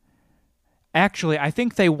actually, I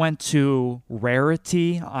think they went to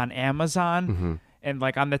Rarity on Amazon. And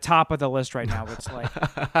like on the top of the list right now, it's like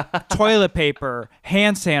toilet paper,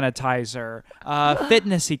 hand sanitizer,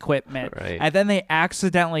 fitness equipment. Right. And then they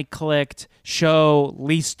accidentally clicked show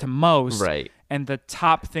least to most. Right. And the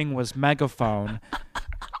top thing was megaphone.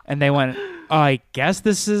 And they went, oh, I guess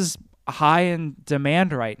this is high in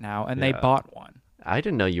demand right now. And they Yeah. bought one. I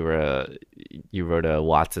didn't know you wrote a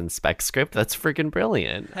Watson spec script. That's freaking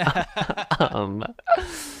brilliant. um,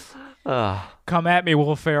 Come at me,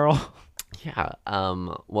 Will Ferrell. yeah.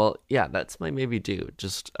 Well, yeah, that's my maybe do.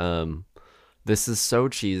 Just this is so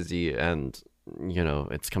cheesy, and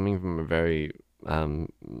it's coming from a very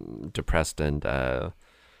depressed and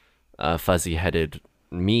fuzzy-headed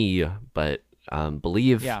me, but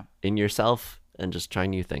believe Yeah. in yourself and just try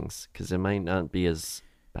new things, because it might not be as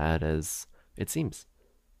bad as it seems.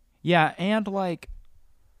 Yeah, and like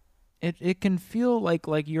it can feel like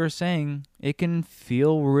you're saying, it can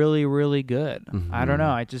feel really, really good. I don't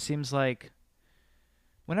know. It just seems like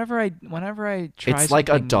whenever I try It's like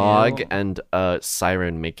a something dog new- and a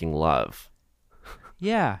siren making love.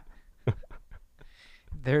 yeah.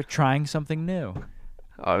 They're trying something new.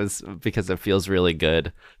 Because it feels really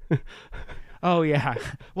good. Oh yeah.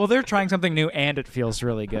 Well, they're trying something new and it feels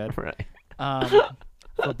really good. Right.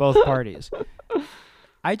 For both parties.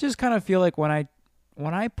 I just kind of feel like when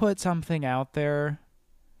I put something out there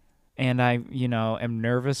and I, am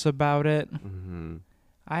nervous about it,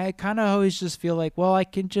 I kind of always just feel like, well, I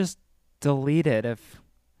can just delete it if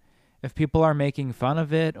people are making fun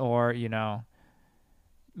of it, or,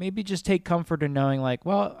 maybe just take comfort in knowing like,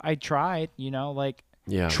 well, I tried, like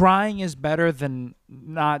Yeah. trying is better than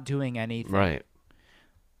not doing anything. Right.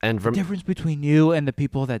 And The difference between you and the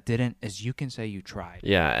people that didn't is you can say you tried.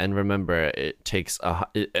 yeah, and remember, it takes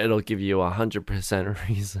it'll give you 100%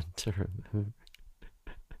 reason to remember.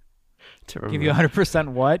 Give you 100%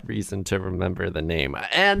 what? reason to remember the name,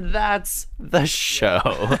 and that's the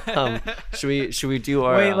show. Should we do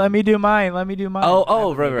our? Wait, let me do mine.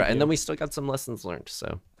 Oh, right, and then we still got some lessons learned.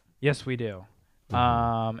 So Yes, we do.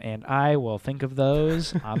 And I will think of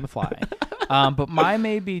those on the fly. But my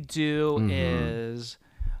maybe do is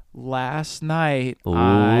last night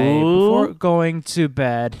before going to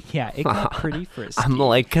bed. Yeah, it got pretty frisky. I'm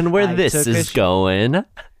liking where I this took is going.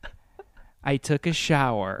 I took a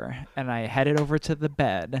shower and I headed over to the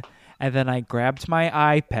bed. And then I grabbed my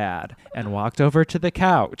iPad and walked over to the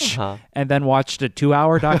couch and then watched a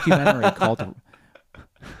 2-hour documentary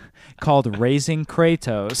called Raising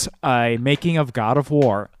Kratos, a making of God of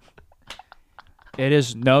War. It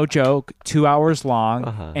is no joke, 2 hours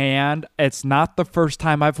long, and it's not the first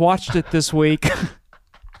time I've watched it this week.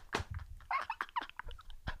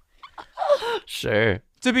 Sure.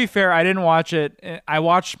 To be fair, I didn't watch it. I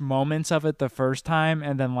watched moments of it the first time,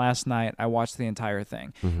 and then last night I watched the entire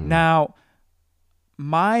thing. Now,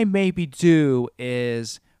 my maybe do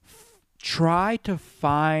is try to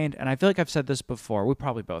find, and I feel like I've said this before, we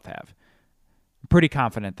probably both have. I'm pretty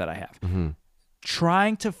confident that I have.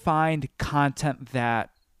 Trying to find content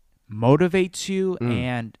that motivates you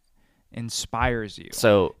and inspires you.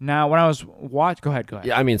 So Now, when I was go ahead.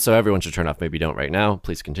 yeah, I mean, so everyone should turn off Maybe Don't right now.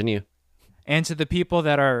 Please continue. And to the people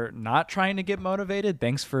that are not trying to get motivated,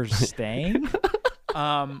 thanks for staying.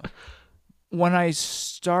 When I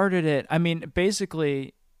started it, I mean,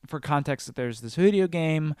 basically, for context, there's this video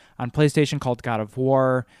game on PlayStation called God of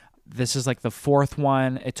War. This is like the fourth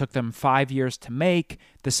one. It took them 5 years to make.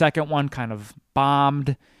 The second one kind of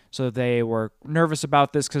bombed. So they were nervous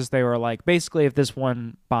about this because they were like, basically, if this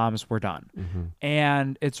one bombs, we're done.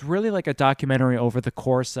 And it's really like a documentary over the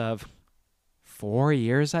course of 4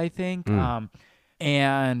 years, I think.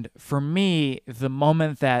 And for me, the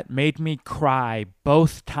moment that made me cry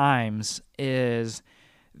both times is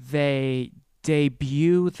they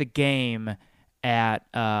debut the game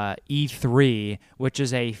at E3, which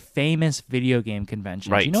is a famous video game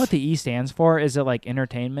convention. Do you know what the E stands for? Is it like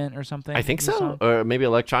entertainment or something? I think so. Or maybe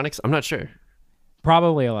electronics. I'm not sure.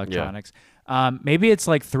 Probably electronics. Maybe it's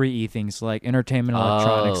like 3 E things, like entertainment,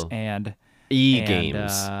 electronics, and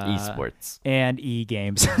E-games, esports. And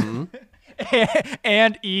E-games.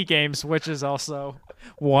 And E-games, which is also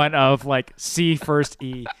one of like C first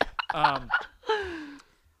E.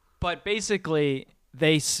 But basically,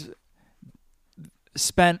 they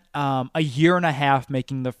spent a year and a half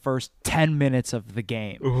making the first 10 minutes of the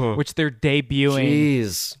game, which they're debuting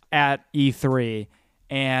Jeez. at E3.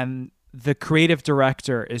 And the creative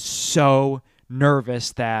director is so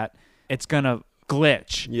nervous that it's going to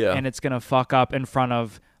glitch and it's going to fuck up in front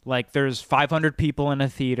of, like, there's 500 people in a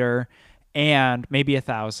theater and maybe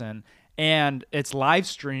 1,000. And it's live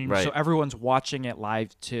streamed, so everyone's watching it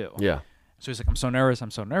live too. Yeah. So he's like, I'm so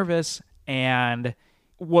nervous. And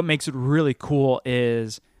what makes it really cool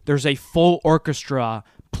is there's a full orchestra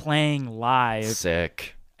playing live.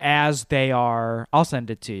 Sick. As they are, I'll send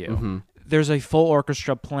it to you. Mm-hmm. There's a full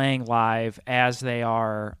orchestra playing live as they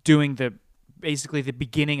are doing basically the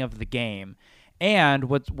beginning of the game. And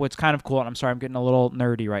what's kind of cool, and I'm sorry, I'm getting a little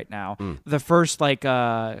nerdy right now. The first not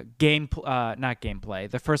gameplay,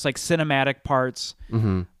 the first like cinematic parts,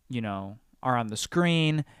 are on the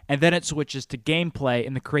screen, and then it switches to gameplay,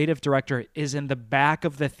 and the creative director is in the back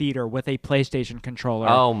of the theater with a PlayStation controller.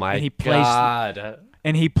 Oh my God.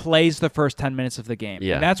 And he plays the first 10 minutes of the game.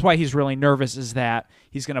 Yeah. And that's why he's really nervous, is that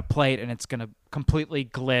he's going to play it and it's going to completely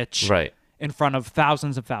glitch in front of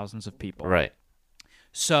thousands of people. Right.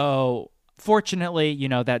 So fortunately,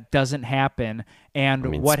 that doesn't happen.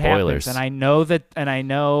 And what spoilers. happens, I know.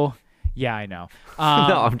 No,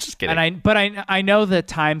 I'm just kidding. I know the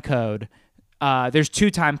time code. There's 2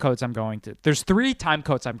 time codes there's 3 time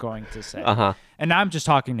codes I'm going to say. And now I'm just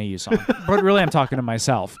talking to you, Song. But really I'm talking to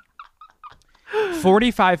myself.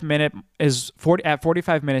 45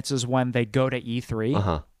 minutes is when they go to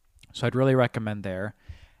E3. So I'd really recommend there.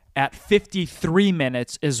 At 53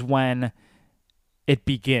 minutes is when it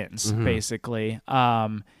begins, basically.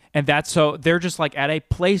 And that's so they're just like at a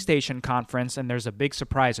PlayStation conference, and there's a big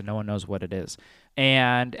surprise and no one knows what it is.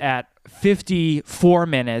 And at 54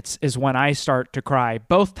 minutes is when I start to cry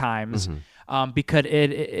both times, because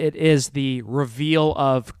it is the reveal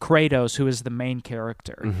of Kratos, who is the main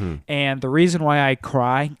character. And the reason why I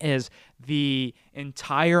cry is the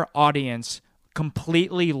entire audience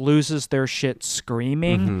completely loses their shit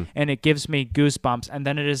screaming, and it gives me goosebumps. And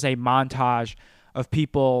then it is a montage of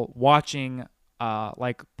people watching,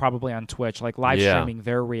 like probably on Twitch, like live streaming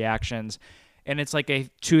their reactions. And it's like a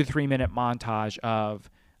 2-3 minute montage of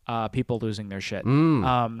people losing their shit.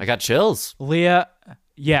 I got chills. Leah,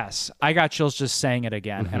 yes, I got chills just saying it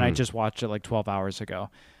again, and I just watched it like 12 hours ago.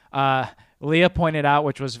 Leah pointed out,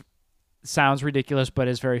 which sounds ridiculous, but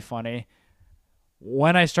is very funny.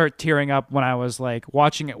 When I start tearing up when I was like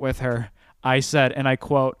watching it with her, I said, and I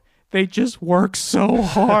quote, "They just work so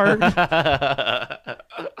hard."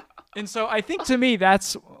 And so I think to me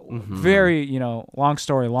that's very, long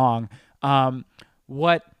story long.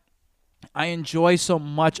 What I enjoy so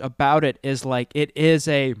much about it is like it is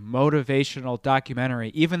a motivational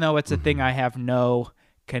documentary, even though it's a thing I have no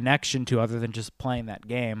connection to other than just playing that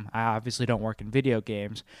game. I obviously don't work in video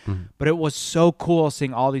games, but it was so cool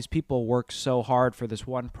seeing all these people work so hard for this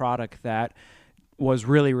one product that was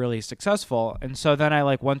really, really successful. And so then I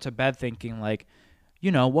like went to bed thinking like,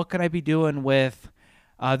 what could I be doing with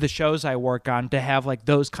the shows I work on to have like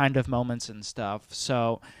those kind of moments and stuff.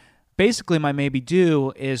 So basically my maybe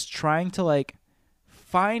do is trying to like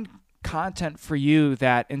find content for you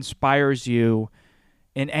that inspires you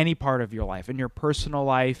in any part of your life, in your personal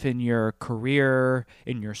life, in your career,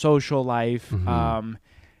 in your social life.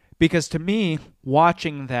 Because to me,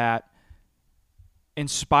 watching that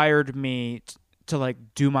inspired me to like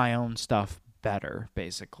do my own stuff better,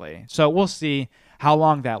 basically. So we'll see how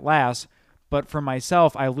long that lasts. But for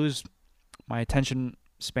myself, I lose my attention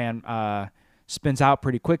span, spins out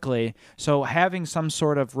pretty quickly. So having some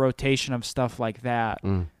sort of rotation of stuff like that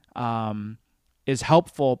is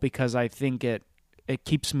helpful because I think it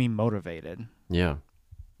keeps me motivated. Yeah.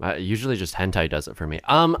 Usually just hentai does it for me.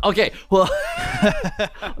 Okay. Well,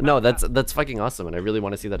 no, that's fucking awesome. And I really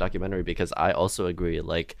want to see that documentary because I also agree.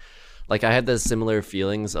 Like I had those similar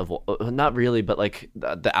feelings of, not really, but like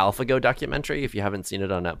the AlphaGo documentary. If you haven't seen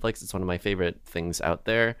it on Netflix, it's one of my favorite things out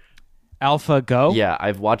there. AlphaGo? Yeah,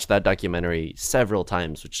 I've watched that documentary several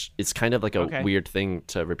times, which is kind of like a weird thing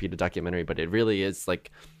to repeat a documentary, but it really is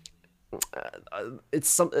like,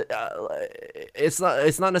 it's not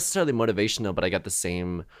necessarily motivational, but I got the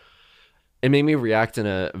same. It made me react in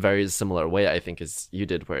a very similar way, I think, as you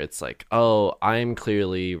did, where it's like, oh, I'm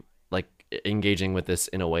clearly like engaging with this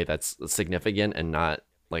in a way that's significant and not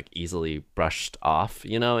like easily brushed off,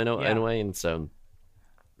 in a way. And so,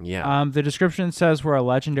 yeah. The description says we're a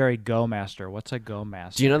legendary Go master. What's a Go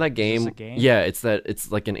master? Do you know that game? Is this a game? Yeah, it's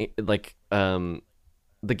like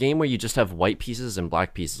the game where you just have white pieces and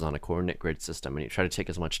black pieces on a coordinate grid system, and you try to take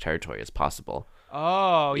as much territory as possible.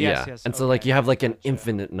 Oh, yes, Yeah. yes. And so like you have like an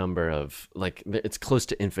infinite number of like it's close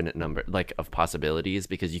to infinite number like of possibilities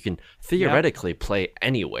because you can theoretically play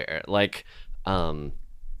anywhere. Like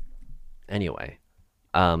anyway.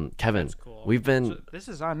 Kevin, Cool. we've been So this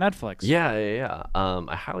is on Netflix. yeah.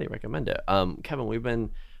 I highly recommend it. Kevin, we've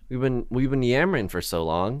been yammering for so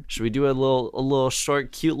long. Should we do a little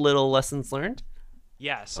short, cute little lessons learned?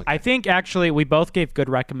 Yes. Okay. I think actually we both gave good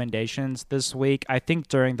recommendations this week. I think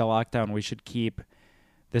during the lockdown we should keep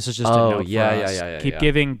this is just a note for us. Keep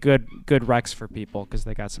giving good recs for people because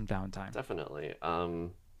they got some downtime. Definitely.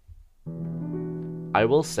 I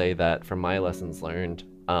will say that from my lessons learned,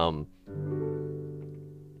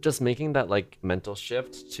 just making that like mental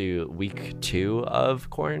shift to week 2 of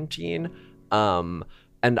quarantine,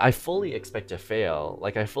 and I fully expect to fail.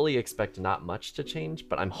 Like I fully expect not much to change,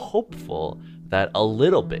 but I'm hopeful that a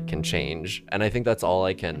little bit can change. And I think that's all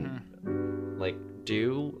I can like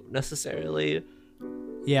do necessarily.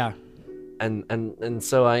 Yeah. And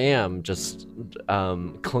so I am just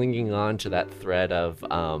clinging on to that thread of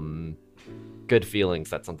good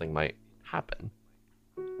feelings that something might happen.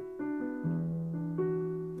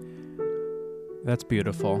 That's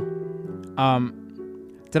beautiful.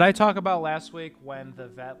 Did I talk about last week when the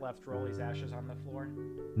vet left Rolly's ashes on the floor?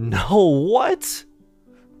 No, what?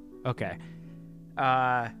 Okay.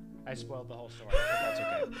 I spoiled the whole story, but that's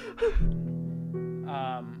okay.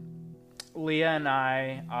 Leah and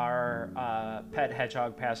I, our pet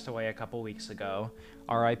hedgehog passed away a couple weeks ago.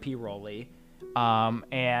 R.I.P. Rolly.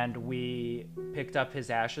 And we picked up his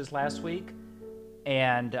ashes last week.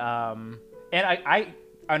 And I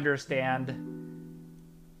understand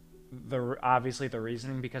obviously the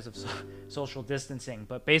reasoning because of social distancing,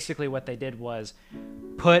 but basically what they did was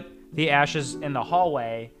put the ashes in the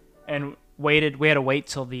hallway and waited. We had to wait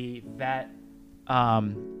till the vet. I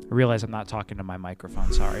realize I'm not talking to my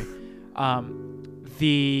microphone. Sorry.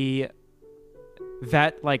 The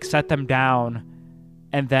vet like set them down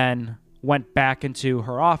and then went back into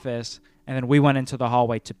her office, and then we went into the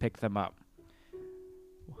hallway to pick them up.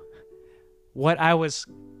 What I was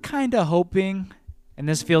kind of hoping, and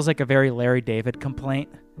this feels like a very Larry David complaint,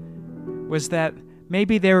 was that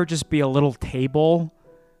maybe there would just be a little table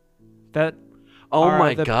that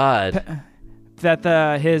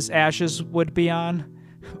that his ashes would be on,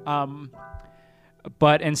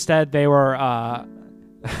 but instead they were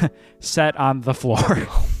set on the floor.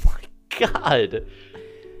 Oh my god.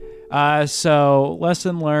 So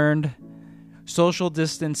lesson learned: social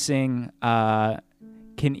distancing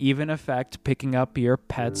can even affect picking up your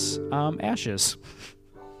pet's ashes.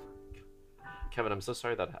 Kevin, I'm so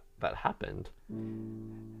sorry that happened.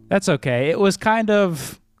 That's okay. It was kind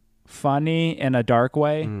of funny in a dark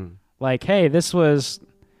way. Like, hey, this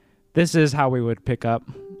is how we would pick up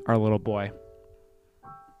our little boy.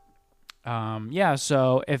 Yeah,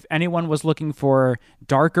 so if anyone was looking for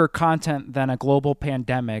darker content than a global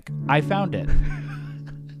pandemic, I found it.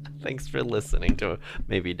 Thanks for listening to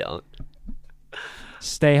Maybe Don't.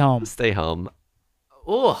 Stay home. Stay home.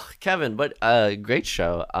 Oh, Kevin, but great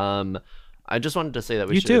show. I just wanted to say that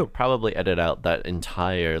we should probably edit out that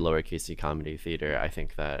entire lowercase c comedy theater. I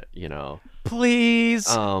think that, you know. Please.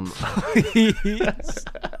 Please.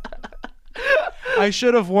 I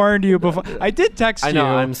should have warned you before. I did text you. I know,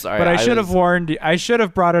 I'm sorry. But I should have warned you. I should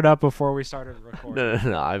have brought it up before we started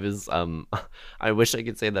recording. No. I was I wish I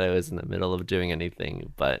could say that I was in the middle of doing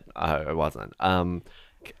anything, but I wasn't.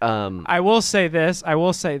 I will say this.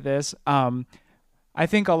 I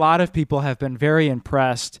think a lot of people have been very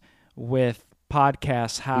impressed with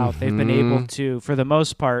podcasts, how they've been able to, for the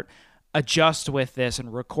most part, adjust with this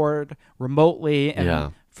and record remotely.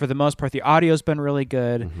 And for the most part, the audio's been really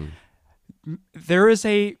good. There is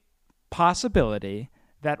a possibility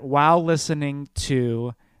that while listening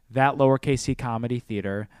to that lowercase c comedy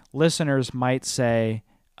theater, listeners might say,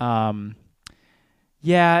 yeah,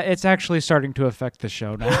 it's actually starting to affect the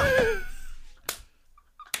show now.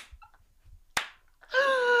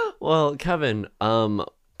 Well, Kevin,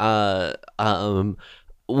 well, I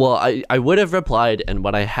would have replied, and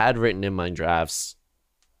what I had written in my drafts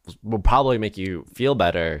will probably make you feel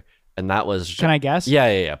better, and that was... Can I guess?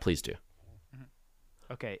 Yeah, please do.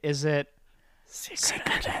 Okay, is it...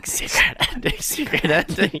 Secret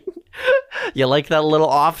ending. You like that little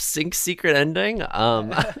off-sync secret ending?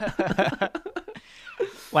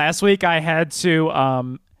 Last week I had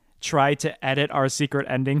to try to edit our secret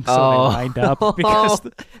ending so Oh. they lined up because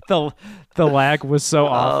the lag was so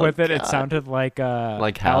off with it. It God. sounded like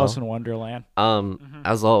hell. Alice in Wonderland.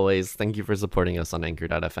 As always, thank you for supporting us on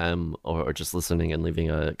Anchor.fm or just listening and leaving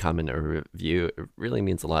a comment or review. It really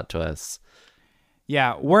means a lot to us.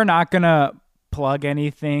 Yeah, we're not gonna plug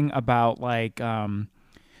anything about like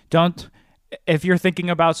don't if you're thinking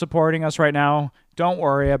about supporting us right now, don't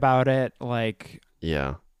worry about it. Like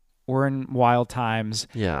Yeah. we're in wild times.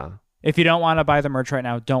 Yeah. If you don't want to buy the merch right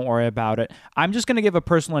now, don't worry about it. I'm just gonna give a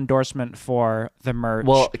personal endorsement for the merch.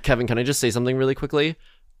 Well, Kevin, can I just say something really quickly?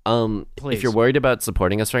 Please. If you're worried about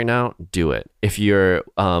supporting us right now, do it. If you're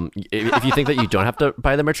if you think that you don't have to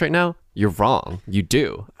buy the merch right now, you're wrong. You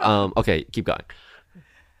do. Okay, keep going.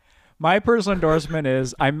 My personal endorsement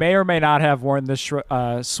is I may or may not have worn this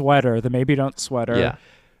sweater, the Maybe Don't sweater, Yeah.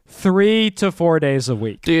 3 to 4 days a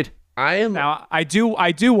week. Dude, I am Now I do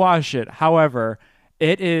wash it. However,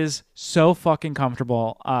 it is so fucking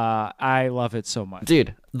comfortable. I love it so much.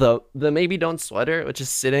 Dude, the Maybe Don't sweater, which is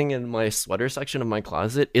sitting in my sweater section of my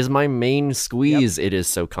closet, is my main squeeze. It is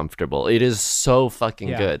so comfortable. It is so fucking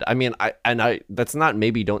Yeah. good. I mean, I that's not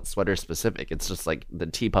Maybe Don't sweater specific. It's just like the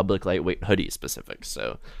T Public lightweight hoodie specific.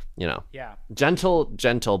 So, you know, Yeah.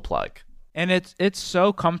 gentle plug. And it's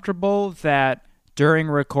so comfortable that during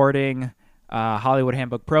recording Hollywood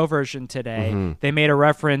Handbook Pro version today, they made a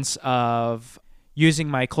reference of using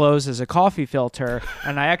my clothes as a coffee filter,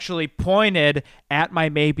 and I actually pointed at my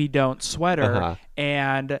Maybe Don't sweater,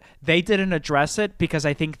 and they didn't address it because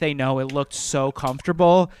I think they know it looked so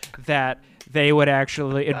comfortable that they would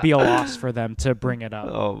actually, it'd be a loss for them to bring it up.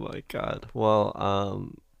 Oh my god.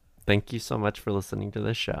 Well, thank you so much for listening to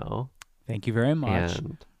the show. Thank you very much.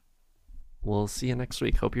 And we'll see you next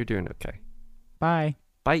week. Hope you're doing okay. Bye.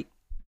 Bye.